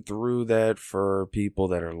cutting through that for people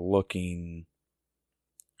that are looking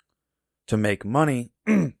to make money.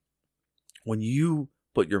 When you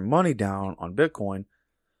put your money down on Bitcoin,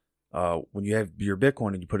 when you have your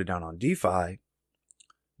Bitcoin and you put it down on DeFi,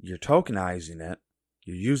 you're tokenizing it.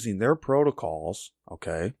 You're using their protocols,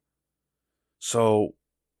 okay? So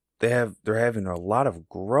they're having a lot of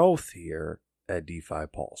growth here at DeFi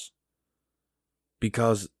Pulse.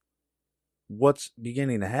 Because what's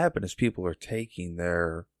beginning to happen is people are taking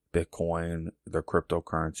their Bitcoin, their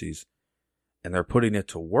cryptocurrencies, and they're putting it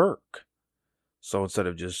to work. So instead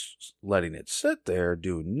of just letting it sit there,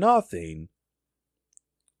 do nothing,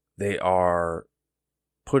 they are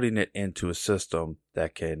putting it into a system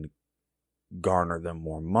that can garner them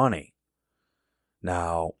more money.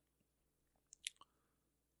 Now,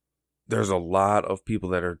 there's a lot of people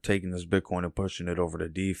that are taking this Bitcoin and pushing it over to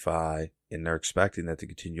DeFi, and they're expecting that to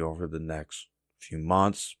continue over the next few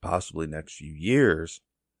months, possibly next few years.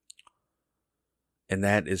 And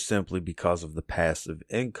that is simply because of the passive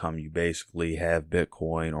income. You basically have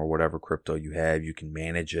Bitcoin or whatever crypto you have. You can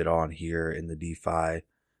manage it on here in the DeFi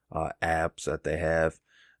apps that they have.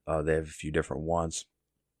 They have a few different ones.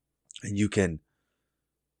 And you can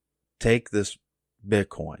take this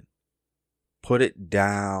Bitcoin, put it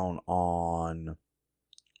down on,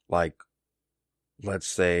 like, let's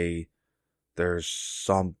say there's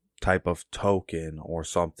some type of token or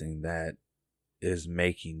something that is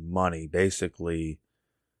making money, basically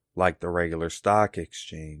like the regular stock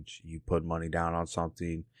exchange. You put money down on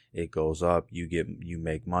something, it goes up, you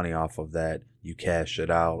make money off of that, you cash it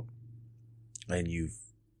out, and you've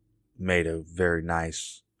made a very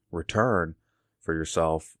nice return for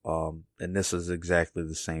yourself. And this is exactly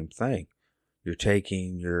the same thing. You're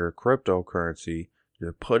taking your cryptocurrency,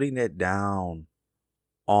 you're putting it down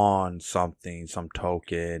on something, some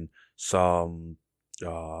token, some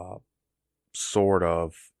sort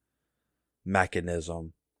of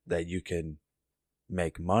mechanism that you can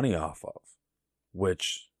make money off of,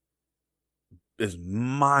 which is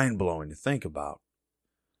mind-blowing to think about,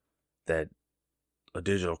 that a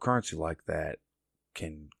digital currency like that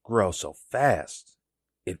can grow so fast.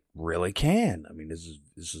 It really can. I mean, this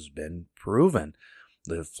has been proven.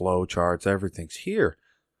 The flow charts, everything's here.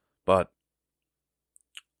 But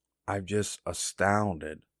I'm just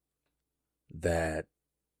astounded that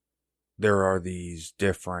there are these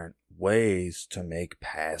different ways to make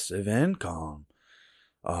passive income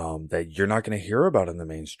that you're not going to hear about in the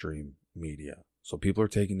mainstream media. So people are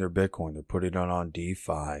taking their Bitcoin, they're putting it on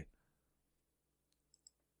DeFi.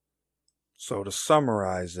 So to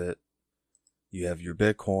summarize it, you have your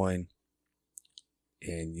Bitcoin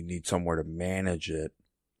and you need somewhere to manage it.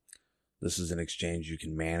 This is an exchange you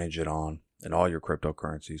can manage it on, and all your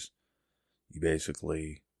cryptocurrencies. You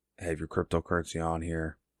basically have your cryptocurrency on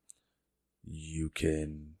here. You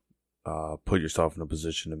can put yourself in a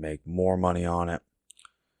position to make more money on it.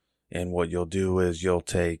 And what you'll do is you'll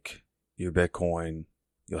take your Bitcoin,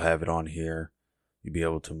 you'll have it on here. You'll be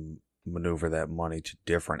able to maneuver that money to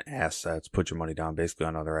different assets, put your money down basically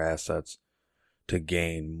on other assets to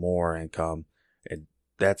gain more income. And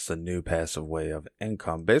that's the new passive way of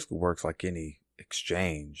income. Basically works like any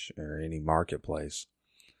exchange or any marketplace.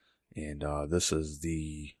 And this is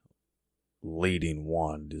the leading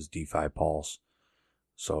one, is DeFi Pulse.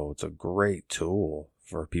 So it's a great tool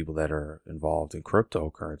for people that are involved in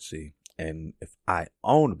cryptocurrency. And if I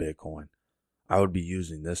own Bitcoin, I would be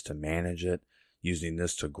using this to manage it, using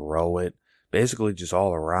this to grow it. Basically, just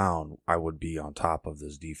all around, I would be on top of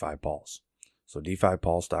this DeFi Pulse. So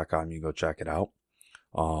DeFiPulse.com, you can go check it out.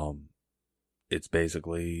 It's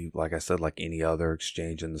basically, like I said, like any other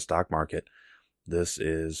exchange in the stock market. This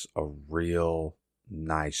is a real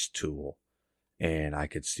nice tool. And I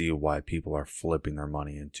could see why people are flipping their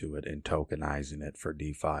money into it and tokenizing it for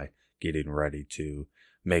DeFi, getting ready to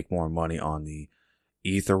make more money on the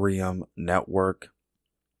Ethereum network.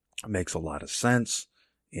 It makes a lot of sense.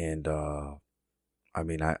 And,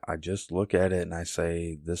 I just look at it and I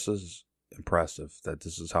say, this is impressive that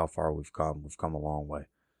this is how far we've come. We've come a long way.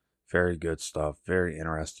 Very good stuff. Very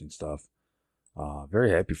interesting stuff. Very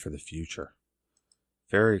happy for the future.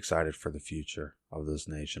 Very excited for the future of this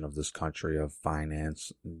nation, of this country, of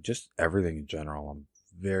finance, just everything in general. I'm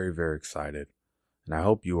very, very excited. And I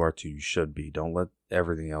hope you are too. You should be. Don't let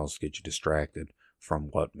everything else get you distracted from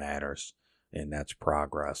what matters. And that's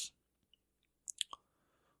progress.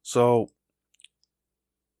 So,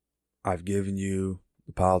 I've given you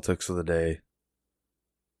the politics of the day.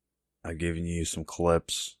 I've given you some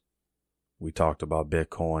clips. We talked about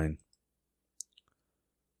Bitcoin.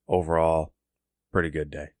 Overall, pretty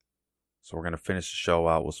good day. So we're going to finish the show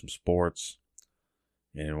out with some sports.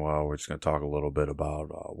 And we're just going to talk a little bit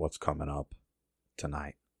about what's coming up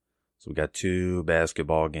tonight. So we got 2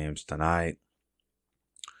 basketball games tonight.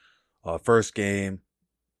 First game,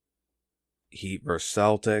 Heat versus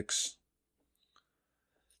Celtics.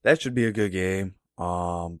 That should be a good game.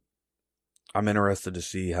 I'm interested to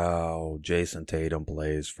see how Jason Tatum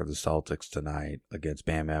plays for the Celtics tonight against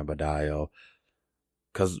Bam Adebayo.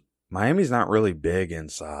 Because Miami's not really big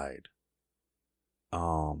inside.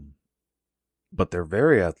 But they're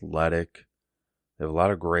very athletic. They have a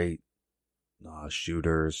lot of great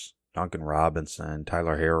shooters. Duncan Robinson,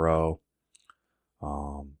 Tyler Hero.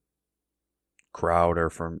 Crowder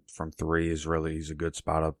from 3 he's a good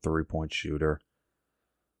spot up 3-point shooter.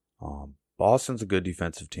 Boston's a good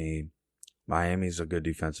defensive team. Miami's a good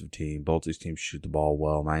defensive team. Both these teams shoot the ball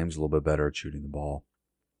well. Miami's a little bit better at shooting the ball.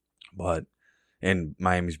 And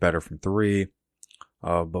Miami's better from 3.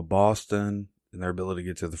 But Boston and their ability to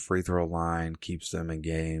get to the free throw line keeps them in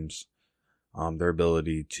games. Their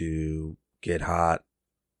ability to get hot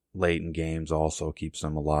late in games also keeps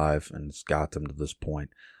them alive, and it's got them to this point.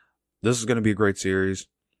 This is going to be a great series.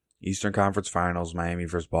 Eastern Conference Finals, Miami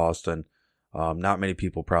versus Boston. Not many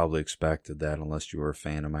people probably expected that unless you were a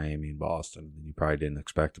fan of Miami and Boston. You probably didn't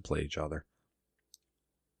expect to play each other.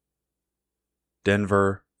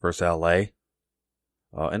 Denver versus LA.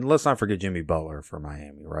 And let's not forget Jimmy Butler for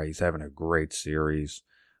Miami, right? He's having a great series.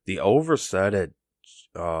 The over set at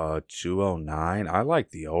 209. I like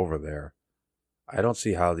the over there. I don't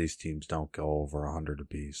see how these teams don't go over 100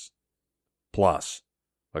 apiece. Plus.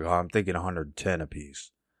 Like, I'm thinking 110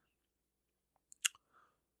 apiece.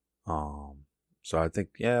 So I think,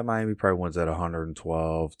 Miami probably wins at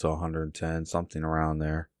 112 to 110, something around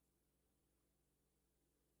there.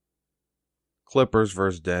 Clippers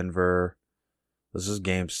versus Denver. This is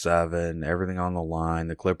game 7. Everything on the line.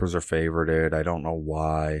 The Clippers are favorited. I don't know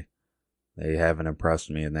why. They haven't impressed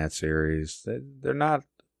me in that series. They're not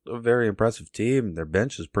a very impressive team. Their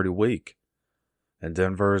bench is pretty weak. And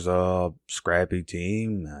Denver's a scrappy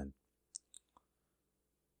team and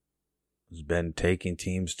has been taking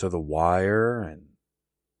teams to the wire and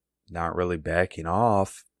not really backing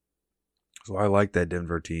off. So I like that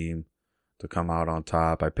Denver team to come out on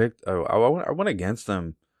top. I went against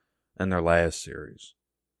them in their last series.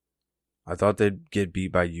 I thought they'd get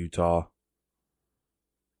beat by Utah.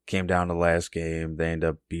 Came down to the last game. They ended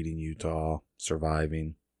up beating Utah,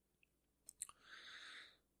 surviving.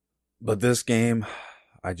 But this game,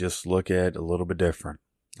 I just look at a little bit different.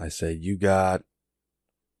 I say, you got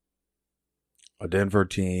a Denver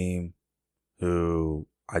team who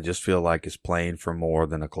I just feel like is playing for more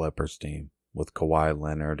than a Clippers team with Kawhi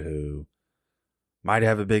Leonard, who might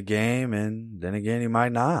have a big game, and then again, he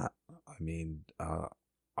might not. I mean,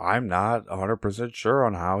 I'm not 100% sure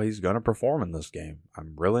on how he's going to perform in this game.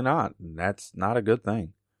 I'm really not. And that's not a good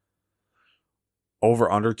thing.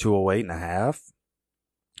 Over under 208.5.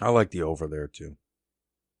 I like the over there too.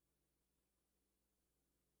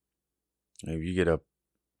 If you get a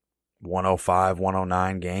 105,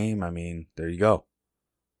 109 game, I mean, there you go.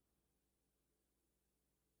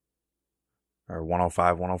 Or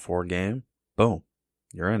 105, 104 game, boom,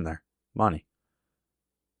 you're in there. Money.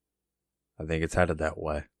 I think it's headed that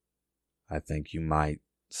way. I think you might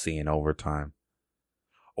see an overtime.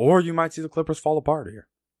 Or you might see the Clippers fall apart here.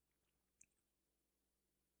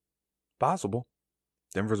 Possible.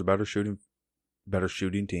 Denver's a better shooting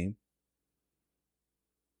team.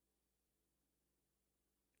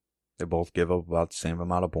 They both give up about the same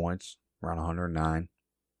amount of points, around 109.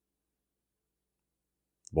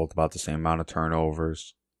 Both about the same amount of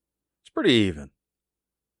turnovers. It's pretty even.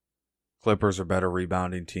 Clippers are a better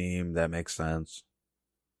rebounding team. That makes sense.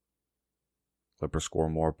 Clippers score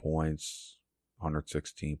more points,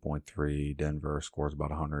 116.3. Denver scores about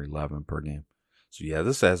 111 per game. So yeah,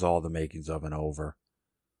 this has all the makings of an over.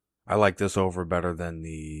 I like this over better than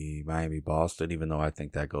the Miami-Boston, even though I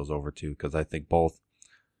think that goes over too, because I think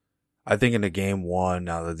in the game one,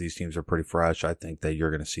 now that these teams are pretty fresh, I think that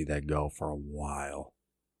you're going to see that go for a while.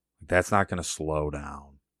 That's not going to slow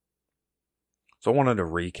down. So I wanted to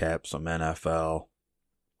recap some NFL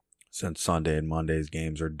since Sunday and Monday's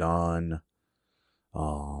games are done.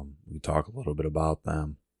 We talk a little bit about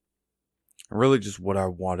them. And really just what I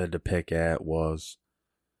wanted to pick at was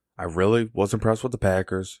I really was impressed with the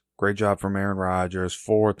Packers. Great job from Aaron Rodgers.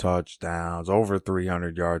 4 touchdowns, over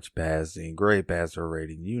 300 yards passing, great passer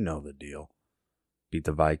rating. You know the deal. Beat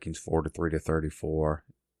the Vikings 43-34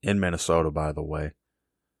 in Minnesota, by the way.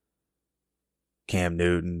 Cam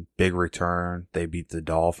Newton, big return. They beat the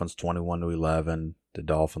Dolphins 21-11. The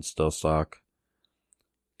Dolphins still suck.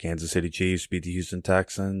 Kansas City Chiefs beat the Houston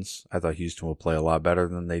Texans. I thought Houston would play a lot better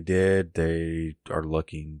than they did. They are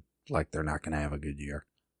looking like they're not going to have a good year.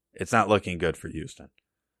 It's not looking good for Houston.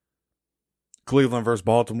 Cleveland versus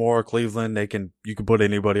Baltimore. Cleveland, you can put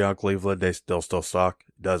anybody on Cleveland. They'll still suck.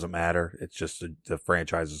 It doesn't matter. It's just the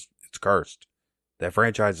franchise it's cursed. That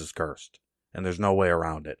franchise is cursed. And there's no way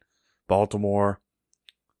around it. Baltimore,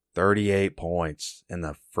 38 points in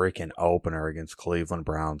the freaking opener against Cleveland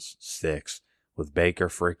Browns 6 with Baker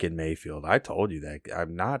freaking Mayfield. I told you that.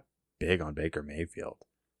 I'm not big on Baker Mayfield.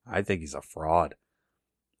 I think he's a fraud.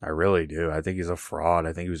 I really do. I think he's a fraud.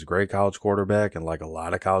 I think he was a great college quarterback, and like a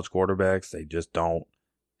lot of college quarterbacks, they just don't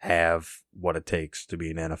have what it takes to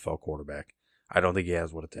be an NFL quarterback. I don't think he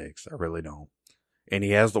has what it takes. I really don't. And he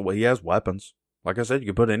has weapons. Like I said, you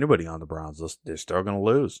can put anybody on the Browns. They're still going to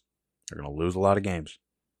lose. They're going to lose a lot of games.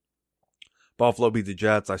 Buffalo beat the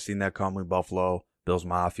Jets. I've seen that coming. Buffalo, Bills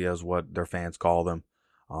Mafia is what their fans call them.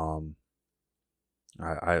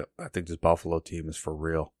 I think this Buffalo team is for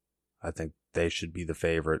real. I think they should be the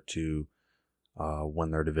favorite to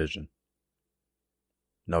win their division.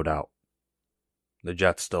 No doubt. The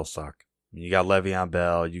Jets still suck. You got Le'Veon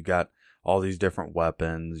Bell. You got all these different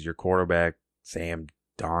weapons. Your quarterback, Sam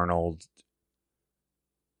Darnold.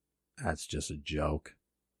 That's just a joke.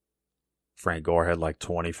 Frank Gore had like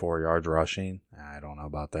 24 yards rushing. I don't know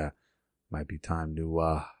about that. Might be time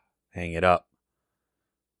to hang it up.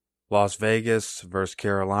 Las Vegas versus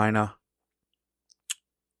Carolina.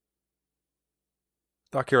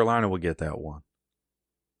 Thought Carolina would get that one.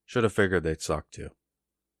 Should have figured they'd suck too.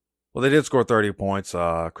 Well, they did score 30 points.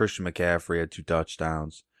 Christian McCaffrey had 2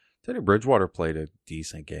 touchdowns. Teddy Bridgewater played a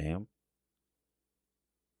decent game.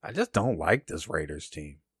 I just don't like this Raiders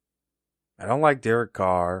team. I don't like Derek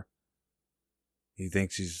Carr. He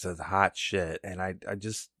thinks he's a hot shit, and I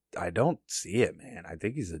don't see it, man. I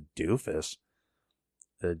think he's a doofus.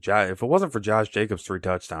 If it wasn't for Josh Jacobs' 3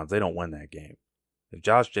 touchdowns, they don't win that game. If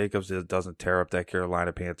Josh Jacobs doesn't tear up that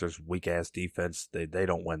Carolina Panthers weak-ass defense, they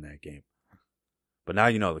don't win that game. But now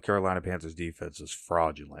you know the Carolina Panthers defense is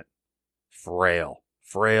fraudulent. Frail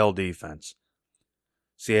defense.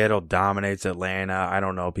 Seattle dominates Atlanta. I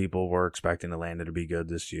don't know. People were expecting Atlanta to be good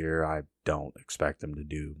this year. I don't expect them to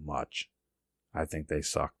do much. I think they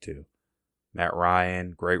suck too. Matt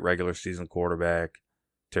Ryan, great regular season quarterback,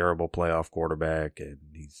 terrible playoff quarterback, and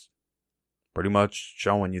he's pretty much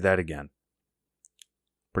showing you that again.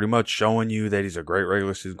 Pretty much showing you that he's a great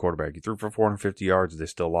regular season quarterback. He threw for 450 yards, they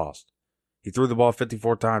still lost. He threw the ball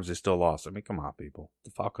 54 times, they still lost. I mean, come on, people.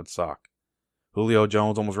 The Falcons suck. Julio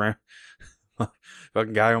Jones almost ran.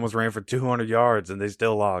 Fucking guy almost ran for 200 yards, and they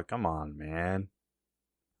still lost. Come on, man.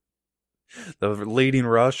 The leading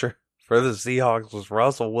rusher for the Seahawks was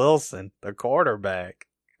Russell Wilson, the quarterback.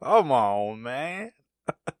 Come on, man.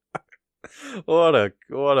 What a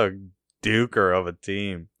duker of a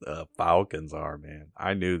team the Falcons are, man.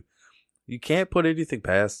 I knew you can't put anything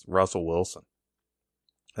past Russell Wilson.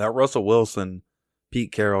 That Russell Wilson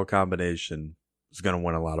Pete Carroll combination is going to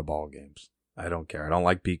win a lot of ball games. I don't care. I don't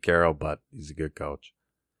like Pete Carroll, but he's a good coach.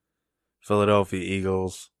 Philadelphia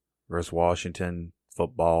Eagles versus Washington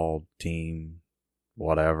football team,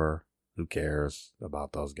 whatever. Who cares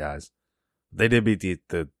about those guys? They did beat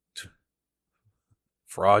the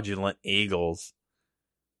fraudulent Eagles.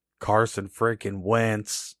 Carson freaking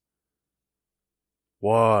Wentz.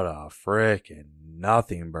 What a freaking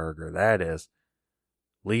nothing burger that is.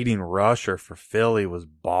 Leading rusher for Philly was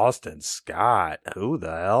Boston Scott. Who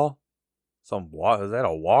the hell? Is that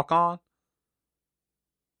a walk-on?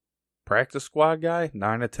 Practice squad guy?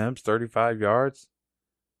 9 attempts, 35 yards.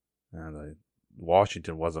 And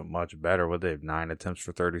Washington wasn't much better. Would they have 9 attempts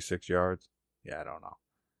for 36 yards? Yeah, I don't know.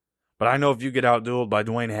 But I know if you get outdueled by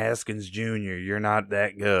Dwayne Haskins Jr., you're not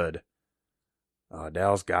that good.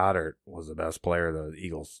 Dallas Goedert was the best player the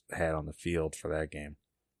Eagles had on the field for that game.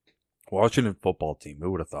 Washington football team,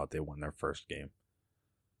 who would have thought they won their first game?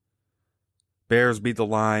 Bears beat the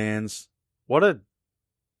Lions. What a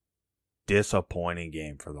disappointing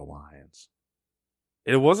game for the Lions.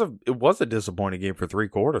 It was a disappointing game for 3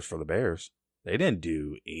 quarters for the Bears. They didn't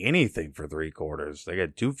do anything for 3 quarters. They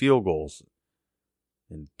got 2 field goals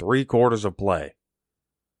in 3 quarters of play.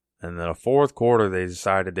 And then a 4th quarter, they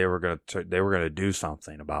decided they were going to do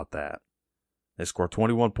something about that. They scored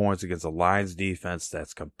 21 points against the Lions defense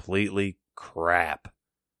that's completely crap.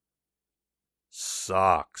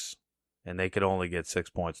 Sucks. And they could only get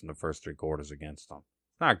 6 points in the first 3 quarters against them.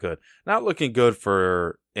 Not good. Not looking good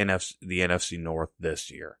for the NFC North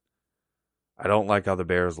this year. I don't like how the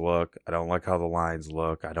Bears look. I don't like how the Lions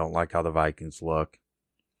look. I don't like how the Vikings look.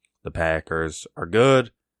 The Packers are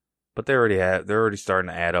good, but they're already starting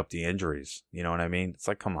to add up the injuries. You know what I mean? It's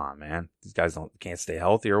like, come on, man. These guys can't stay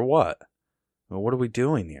healthy or what? I mean, what are we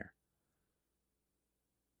doing here?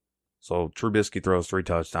 So Trubisky throws 3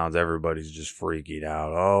 touchdowns. Everybody's just freaking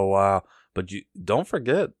out. Oh, wow. But you don't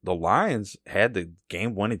forget, the Lions had the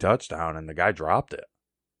game-winning touchdown, and the guy dropped it.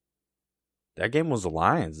 That game was the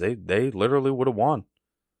Lions. They literally would have won.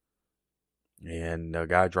 And the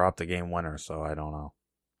guy dropped the game winner, so I don't know.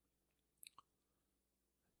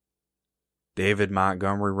 David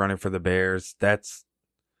Montgomery running for the Bears. That's...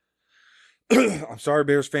 I'm sorry,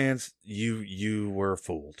 Bears fans. You were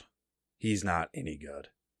fooled. He's not any good.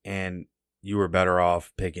 And you were better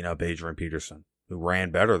off picking up Adrian Peterson, who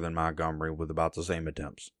ran better than Montgomery with about the same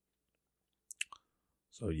attempts.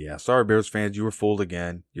 So, yeah, sorry, Bears fans, you were fooled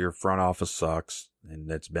again. Your front office sucks,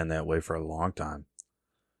 and it's been that way for a long time.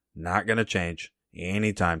 Not going to change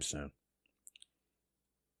anytime soon.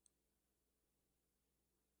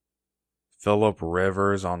 Phillip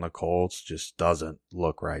Rivers on the Colts just doesn't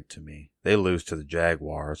look right to me. They lose to the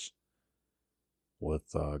Jaguars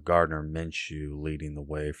with Gardner Minshew leading the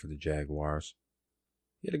way for the Jaguars.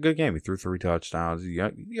 He had a good game. He threw 3 touchdowns. He's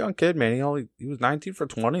a young kid, man. He was 19 for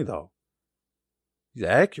 20, though. He's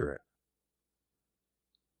accurate.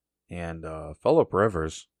 And Phillip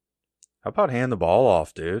Rivers, how about hand the ball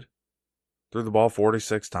off, dude? Threw the ball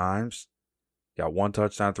 46 times. Got 1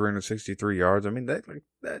 touchdown, 363 yards. I mean,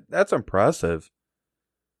 that's impressive.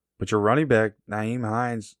 But your running back, Nyheim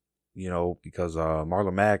Hines, because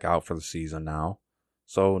Marlon Mack out for the season now.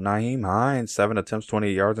 So Nyheim Hines, 7 attempts,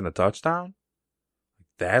 28 yards, and a touchdown?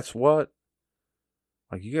 That's what?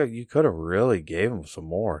 Like, you could have really gave him some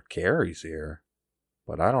more carries here.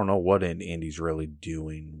 But I don't know what Indy's really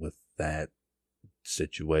doing with that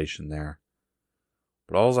situation there.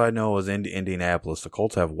 But all I know is in Indianapolis, the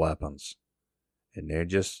Colts have weapons. And they're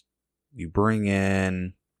just, you bring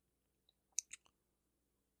in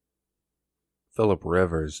Phillip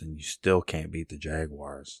Rivers and you still can't beat the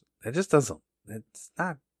Jaguars. It's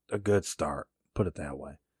not a good start, put it that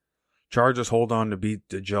way. Chargers hold on to beat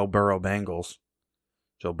the Joe Burrow Bengals.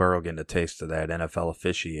 Joe Burrow getting a taste of that NFL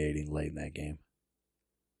officiating late in that game.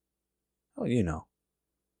 Oh, what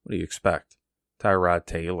do you expect? Tyrod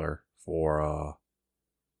Taylor for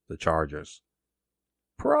the Chargers.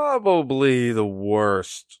 Probably the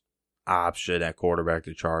worst option at quarterback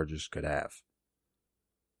the Chargers could have.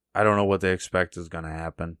 I don't know what they expect is going to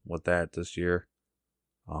happen with that this year.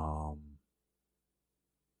 I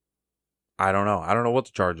don't know. I don't know what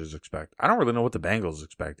the Chargers expect. I don't really know what the Bengals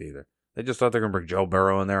expect either. They just thought they're going to bring Joe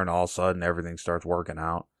Burrow in there and all of a sudden everything starts working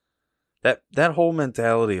out. That whole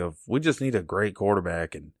mentality of we just need a great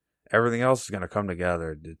quarterback and everything else is going to come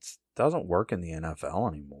together. It doesn't work in the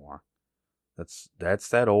NFL anymore. That's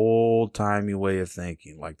that old-timey way of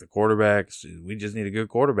thinking. Like the quarterbacks, we just need a good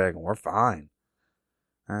quarterback and we're fine.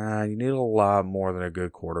 You need a lot more than a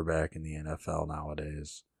good quarterback in the NFL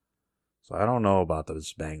nowadays. So I don't know about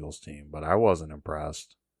this Bengals team, but I wasn't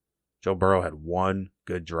impressed. Joe Burrow had one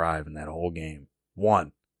good drive in that whole game.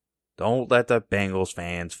 One. Don't let the Bengals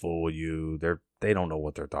fans fool you. They don't know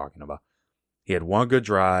what they're talking about. He had one good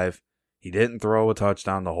drive. He didn't throw a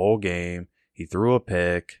touchdown the whole game. He threw a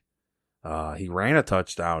pick. He ran a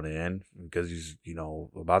touchdown in because he's,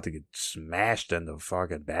 about to get smashed in the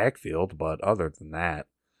fucking backfield. But other than that,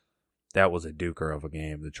 that was a duker of a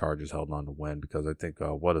game. The Chargers held on to win because I think,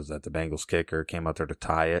 what is that? The Bengals kicker came out there to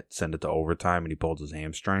tie it, send it to overtime, and he pulled his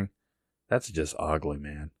hamstring. That's just ugly,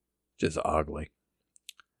 man. Just ugly.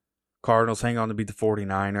 Cardinals hang on to beat the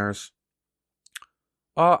 49ers.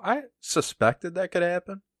 I suspected that could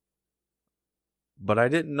happen, but I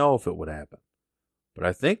didn't know if it would happen. But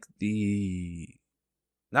I think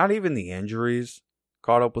not even the injuries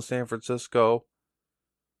caught up with San Francisco,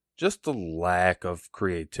 just the lack of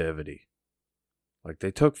creativity. Like,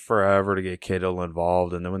 they took forever to get Kittle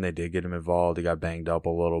involved, and then when they did get him involved, he got banged up a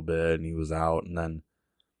little bit, and he was out, and then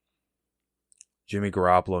Jimmy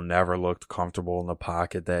Garoppolo never looked comfortable in the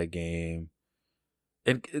pocket that game.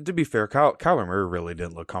 And to be fair, Kyler Murray really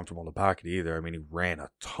didn't look comfortable in the pocket either. I mean, he ran a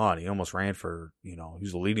ton. He almost ran for, he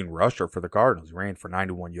was the leading rusher for the Cardinals. He ran for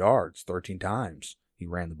 91 yards 13 times. He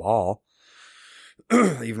ran the ball.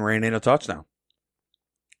 Even ran in a touchdown.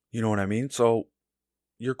 You know what I mean? So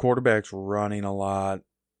your quarterback's running a lot.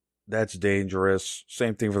 That's dangerous.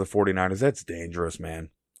 Same thing for the 49ers. That's dangerous, man,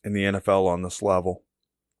 in the NFL on this level.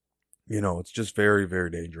 It's just very, very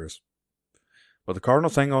dangerous. But the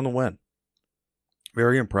Cardinals hang on to win.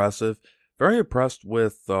 Very impressive. Very impressed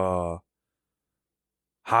with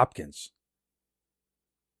Hopkins.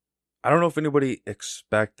 I don't know if anybody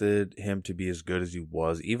expected him to be as good as he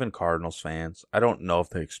was. Even Cardinals fans. I don't know if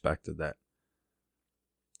they expected that.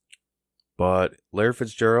 But Larry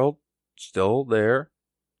Fitzgerald, still there.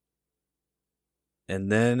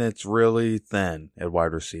 And then it's really thin at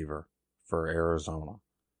wide receiver for Arizona.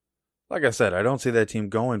 Like I said, I don't see that team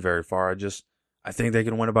going very far. I think they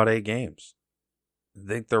can win about 8 games. I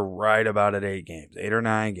think they're right about at 8 games. 8 or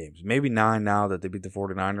 9 games. Maybe 9 now that they beat the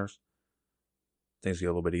 49ers. Things get a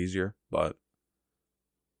little bit easier, but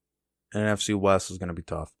NFC West is going to be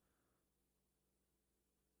tough.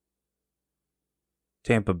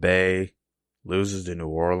 Tampa Bay loses to New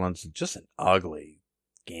Orleans. Just an ugly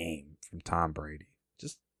game from Tom Brady.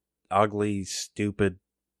 Just ugly, stupid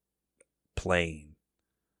playing.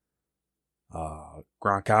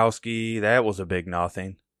 Gronkowski, that was a big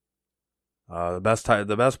nothing. The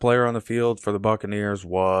best player on the field for the Buccaneers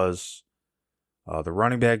was the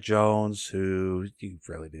running back Jones, who he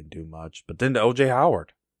really didn't do much. But then to O.J.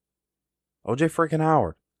 Howard. O.J. freaking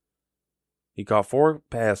Howard. He caught 4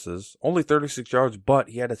 passes, only 36 yards, but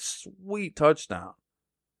he had a sweet touchdown.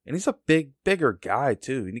 And he's a bigger guy,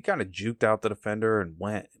 too. And he kind of juked out the defender and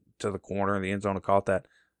went to the corner in the end zone and caught that.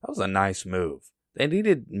 That was a nice move. They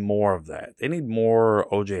needed more of that. They need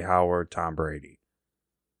more O.J. Howard, Tom Brady.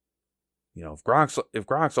 If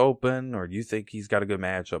Gronk's open or you think he's got a good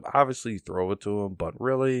matchup, obviously you throw it to him. But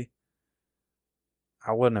really,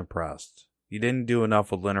 I wasn't impressed. You didn't do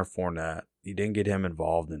enough with Leonard Fournette. You didn't get him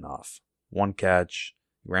involved enough. 1 catch.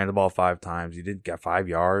 You ran the ball 5 times. You didn't get 5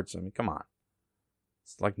 yards. I mean, come on.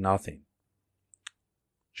 It's like nothing.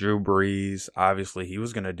 Drew Brees, obviously he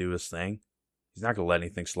was going to do his thing. He's not going to let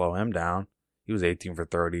anything slow him down. He was 18 for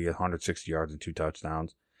 30, 160 yards and 2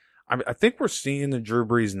 touchdowns. I think we're seeing the Drew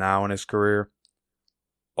Brees now in his career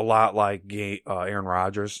a lot like Aaron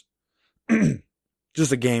Rodgers.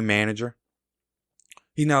 Just a game manager.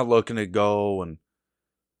 He's not looking to go and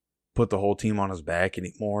put the whole team on his back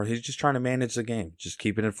anymore. He's just trying to manage the game. Just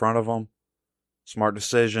keep it in front of him. Smart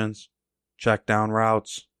decisions. Check down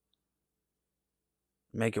routes.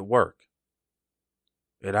 Make it work.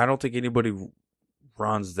 And I don't think anybody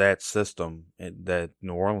runs that system that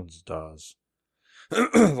New Orleans does.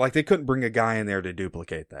 Like, they couldn't bring a guy in there to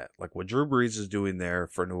duplicate that. Like, what Drew Brees is doing there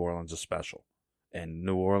for New Orleans is special. And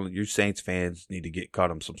New Orleans, you Saints fans need to cut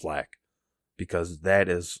him some slack. Because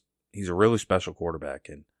he's a really special quarterback.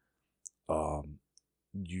 And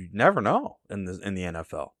you never know in the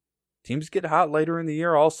NFL. Teams get hot later in the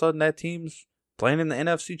year. All of a sudden, that team's playing in the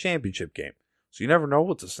NFC Championship game. So you never know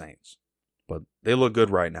with the Saints. But they look good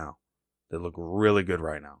right now. They look really good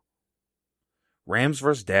right now. Rams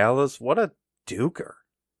versus Dallas. What a duker.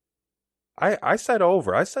 I said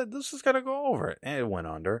over. I said this is going to go over. And it went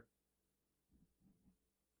under.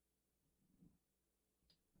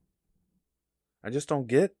 I just don't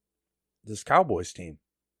get this Cowboys team.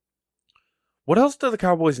 What else do the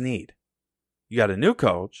Cowboys need? You got a new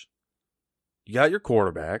coach. You got your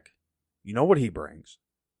quarterback. You know what he brings.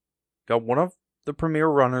 Got one of the premier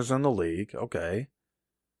runners in the league. Okay.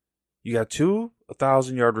 You got 2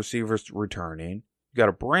 1,000-yard receivers returning. You got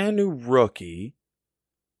a brand new rookie.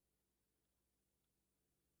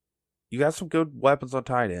 You got some good weapons on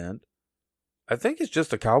tight end. I think it's just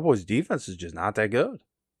the Cowboys' defense is just not that good.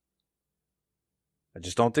 I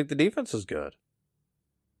just don't think the defense is good.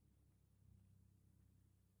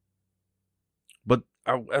 But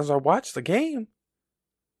as I watched the game,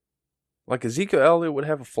 like Ezekiel Elliott would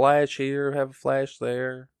have a flash here, have a flash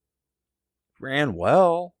there. Ran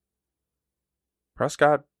well.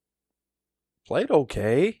 Prescott played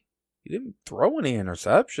okay. He didn't throw any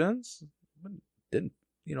interceptions.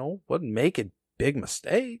 Wasn't making big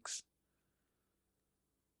mistakes.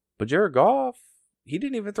 But Jared Goff, he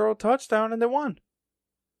didn't even throw a touchdown and they won.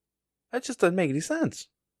 That just doesn't make any sense.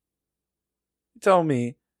 If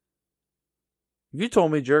you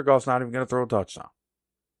told me Jared Goff's not even going to throw a touchdown,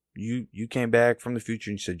 you came back from the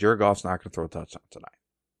future and you said Jared Goff's not going to throw a touchdown tonight,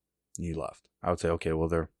 and you left, I would say, okay, well,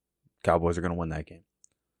 the Cowboys are going to win that game.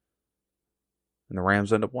 And the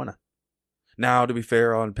Rams end up winning. Now, to be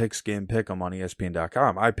fair, on Pigskin Pick'em on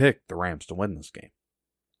ESPN.com, I picked the Rams to win this game.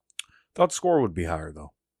 Thought the score would be higher,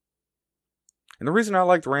 though. And the reason I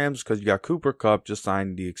like the Rams is because you got Cooper Kupp just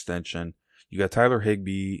signed the extension. You got Tyler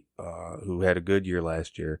Higbee, who had a good year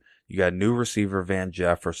last year. You got new receiver Van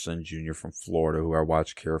Jefferson Jr. from Florida, who I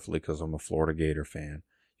watch carefully because I'm a Florida Gator fan.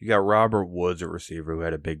 You got Robert Woods at receiver, who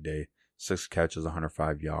had a big day. 6 catches,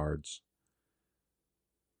 105 yards.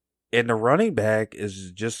 And the running back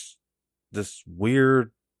is just this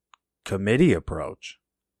weird committee approach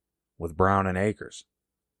with Brown and Akers.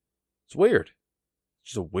 It's weird.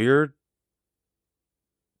 It's just a weird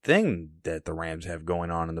thing that the Rams have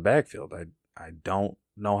going on in the backfield. I don't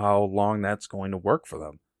know how long that's going to work for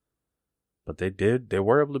them. But they did. They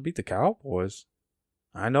were able to beat the Cowboys.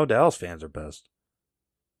 I know Dallas fans are pissed.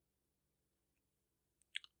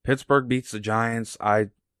 Pittsburgh beats the Giants. I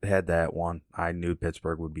had that one. I knew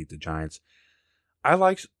Pittsburgh would beat the Giants. I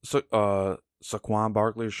like Saquon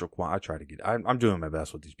Barkley or Shaquan. I try to get. I'm doing my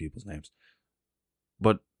best with these people's names.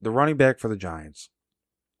 But the running back for the Giants,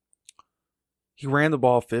 he ran the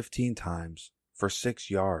ball 15 times for 6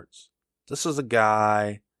 yards. This is a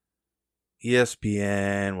guy,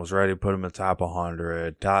 ESPN was ready to put him in the top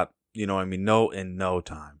 100, in no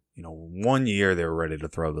time. 1 year they were ready to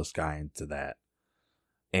throw this guy into that.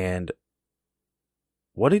 And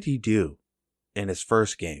what did he do in his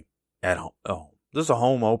first game at home? Oh, this is a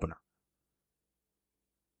home opener.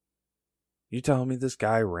 You telling me this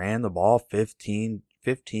guy ran the ball 15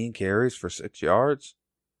 carries for 6 yards?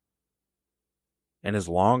 And his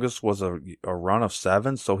longest was a run of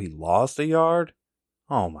 7, so he lost a yard?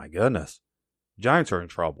 Oh my goodness. Giants are in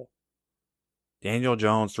trouble. Daniel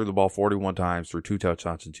Jones threw the ball 41 times, threw 2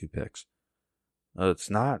 touchdowns and 2 picks. It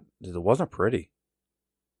wasn't pretty.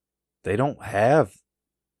 They don't have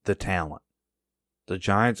the talent. The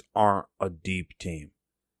Giants aren't a deep team.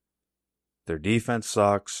 Their defense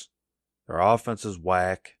sucks. Their offense is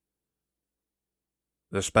whack.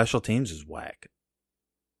 Their special teams is whack.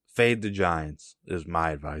 Fade the Giants is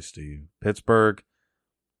my advice to you. Pittsburgh,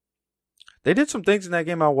 they did some things in that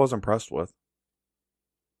game I was impressed with.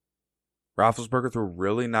 Roethlisberger threw a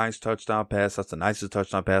really nice touchdown pass. That's the nicest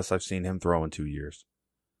touchdown pass I've seen him throw in 2 years.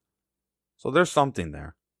 So there's something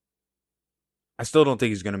there. I still don't think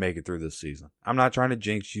he's going to make it through this season. I'm not trying to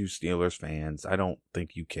jinx you Steelers fans. I don't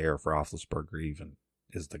think you care if Roethlisberger even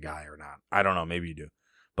is the guy or not. I don't know. Maybe you do.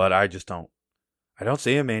 But I just don't. I don't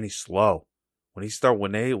see him, man. He's slow. When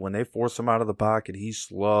they force him out of the pocket, he's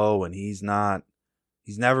slow and he's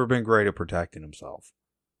never been great at protecting himself.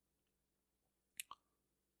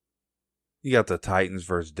 You got the Titans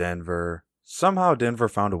versus Denver. Somehow Denver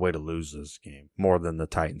found a way to lose this game more than the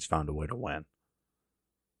Titans found a way to win.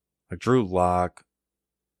 Like Drew Lock,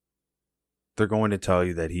 they're going to tell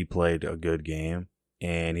you that he played a good game,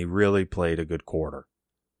 and he really played a good quarter.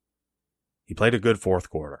 He played a good fourth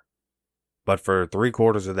quarter. But for 3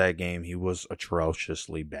 quarters of that game, he was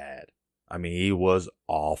atrociously bad. I mean, he was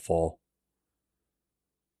awful.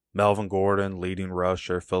 Melvin Gordon, leading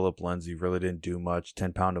rusher. Phillip Lindsay really didn't do much.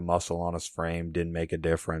 10-pound of muscle on his frame didn't make a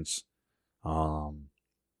difference. Right,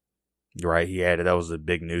 that was a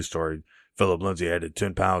big news story. Phillip Lindsay added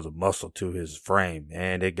 10 pounds of muscle to his frame,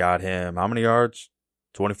 and it got him, how many yards?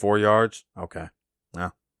 24 yards? Okay.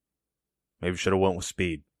 Well, maybe should have went with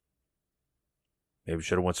speed. Maybe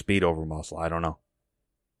should have went speed over muscle. I don't know.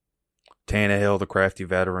 Tannehill, the crafty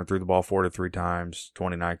veteran, threw the ball 43 times,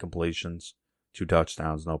 29 completions, 2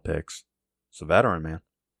 touchdowns, no picks. It's a veteran, man.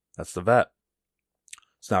 That's the vet.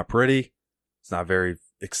 It's not pretty. It's not very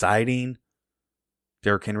exciting.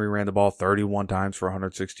 Derrick Henry ran the ball 31 times for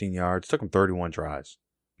 116 yards. Took him 31 tries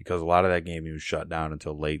because a lot of that game he was shut down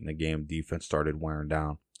until late in the game. Defense started wearing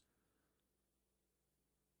down.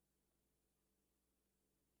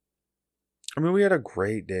 I mean, we had a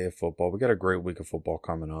great day of football. We got a great week of football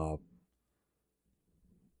coming up.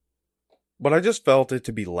 But I just felt it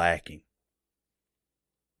to be lacking.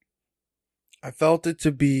 I felt it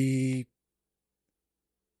to be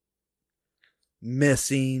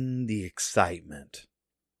missing the excitement.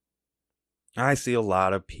 I see a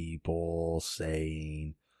lot of people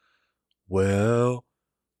saying, well,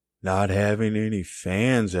 not having any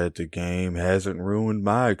fans at the game hasn't ruined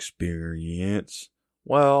my experience.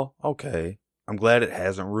 Well, okay. I'm glad it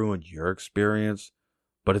hasn't ruined your experience,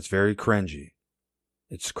 but it's very cringy.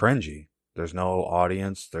 It's cringy. There's no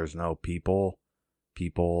audience. There's no people.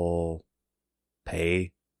 People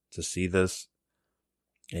pay to see this.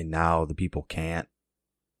 And now the people can't.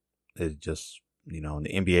 It just, the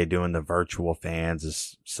NBA doing the virtual fans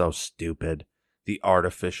is so stupid. The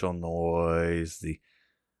artificial noise,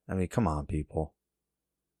 come on, people.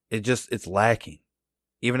 It's lacking.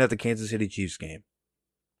 Even at the Kansas City Chiefs game.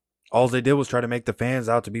 All they did was try to make the fans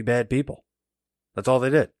out to be bad people. That's all they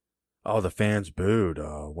did. Oh, the fans booed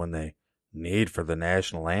when they kneeled for the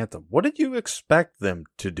national anthem. What did you expect them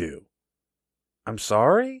to do? I'm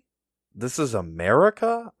sorry? This is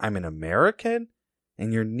America? I'm an American?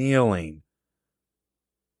 And you're kneeling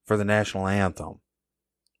for the national anthem.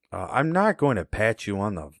 I'm not going to pat you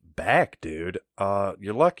on the back, dude.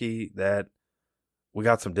 You're lucky that we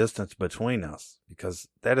got some distance between us, because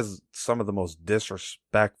that is some of the most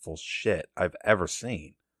disrespectful shit I've ever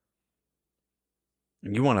seen.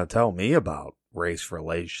 And you want to tell me about race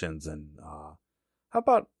relations and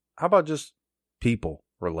how about just people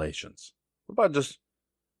relations? What about just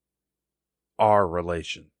our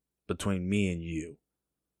relation between me and you,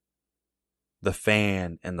 the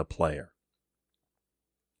fan and the player?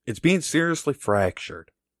 It's being seriously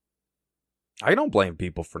fractured. I don't blame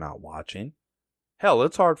people for not watching. Hell,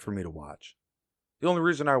 it's hard for me to watch. The only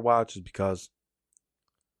reason I watch is because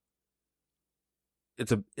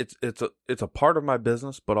it's a part of my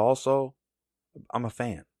business, but also I'm a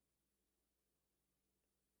fan.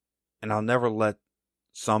 And I'll never let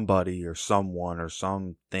somebody or someone or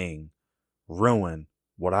something ruin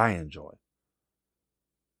what I enjoy.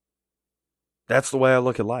 That's the way I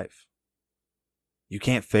look at life. You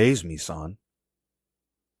can't faze me, son.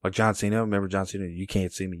 Like John Cena, remember John Cena? You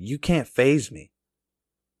can't see me. You can't faze me.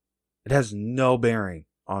 It has no bearing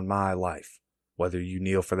on my life, whether you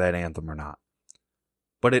kneel for that anthem or not.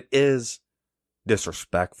 But it is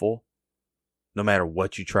disrespectful, no matter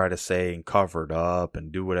what you try to say and cover it up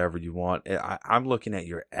and do whatever you want. I'm looking at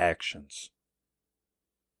your actions.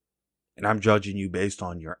 And I'm judging you based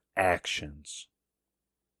on your actions.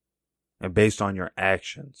 And based on your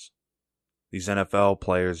actions, these NFL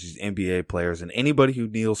players, these NBA players, and anybody who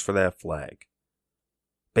kneels for that flag,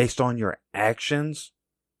 based on your actions,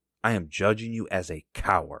 I am judging you as a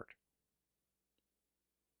coward.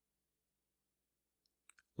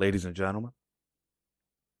 Ladies and gentlemen,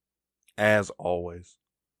 as always,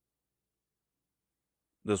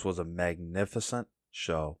 this was a magnificent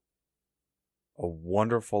show, a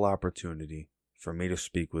wonderful opportunity for me to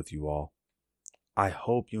speak with you all. I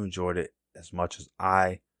hope you enjoyed it as much as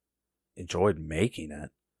I enjoyed making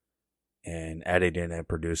it and editing it,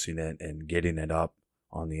 producing it, and getting it up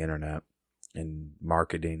on the internet and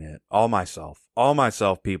marketing it. All myself,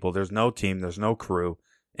 people. There's no team. There's no crew.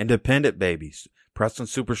 Independent babies. Preston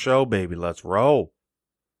Super Show, baby. Let's roll.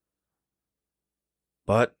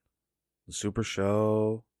 But the Super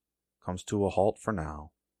Show comes to a halt for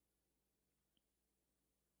now.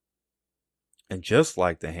 And just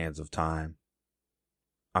like the hands of time,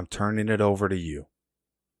 I'm turning it over to you.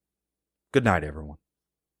 Good night, everyone.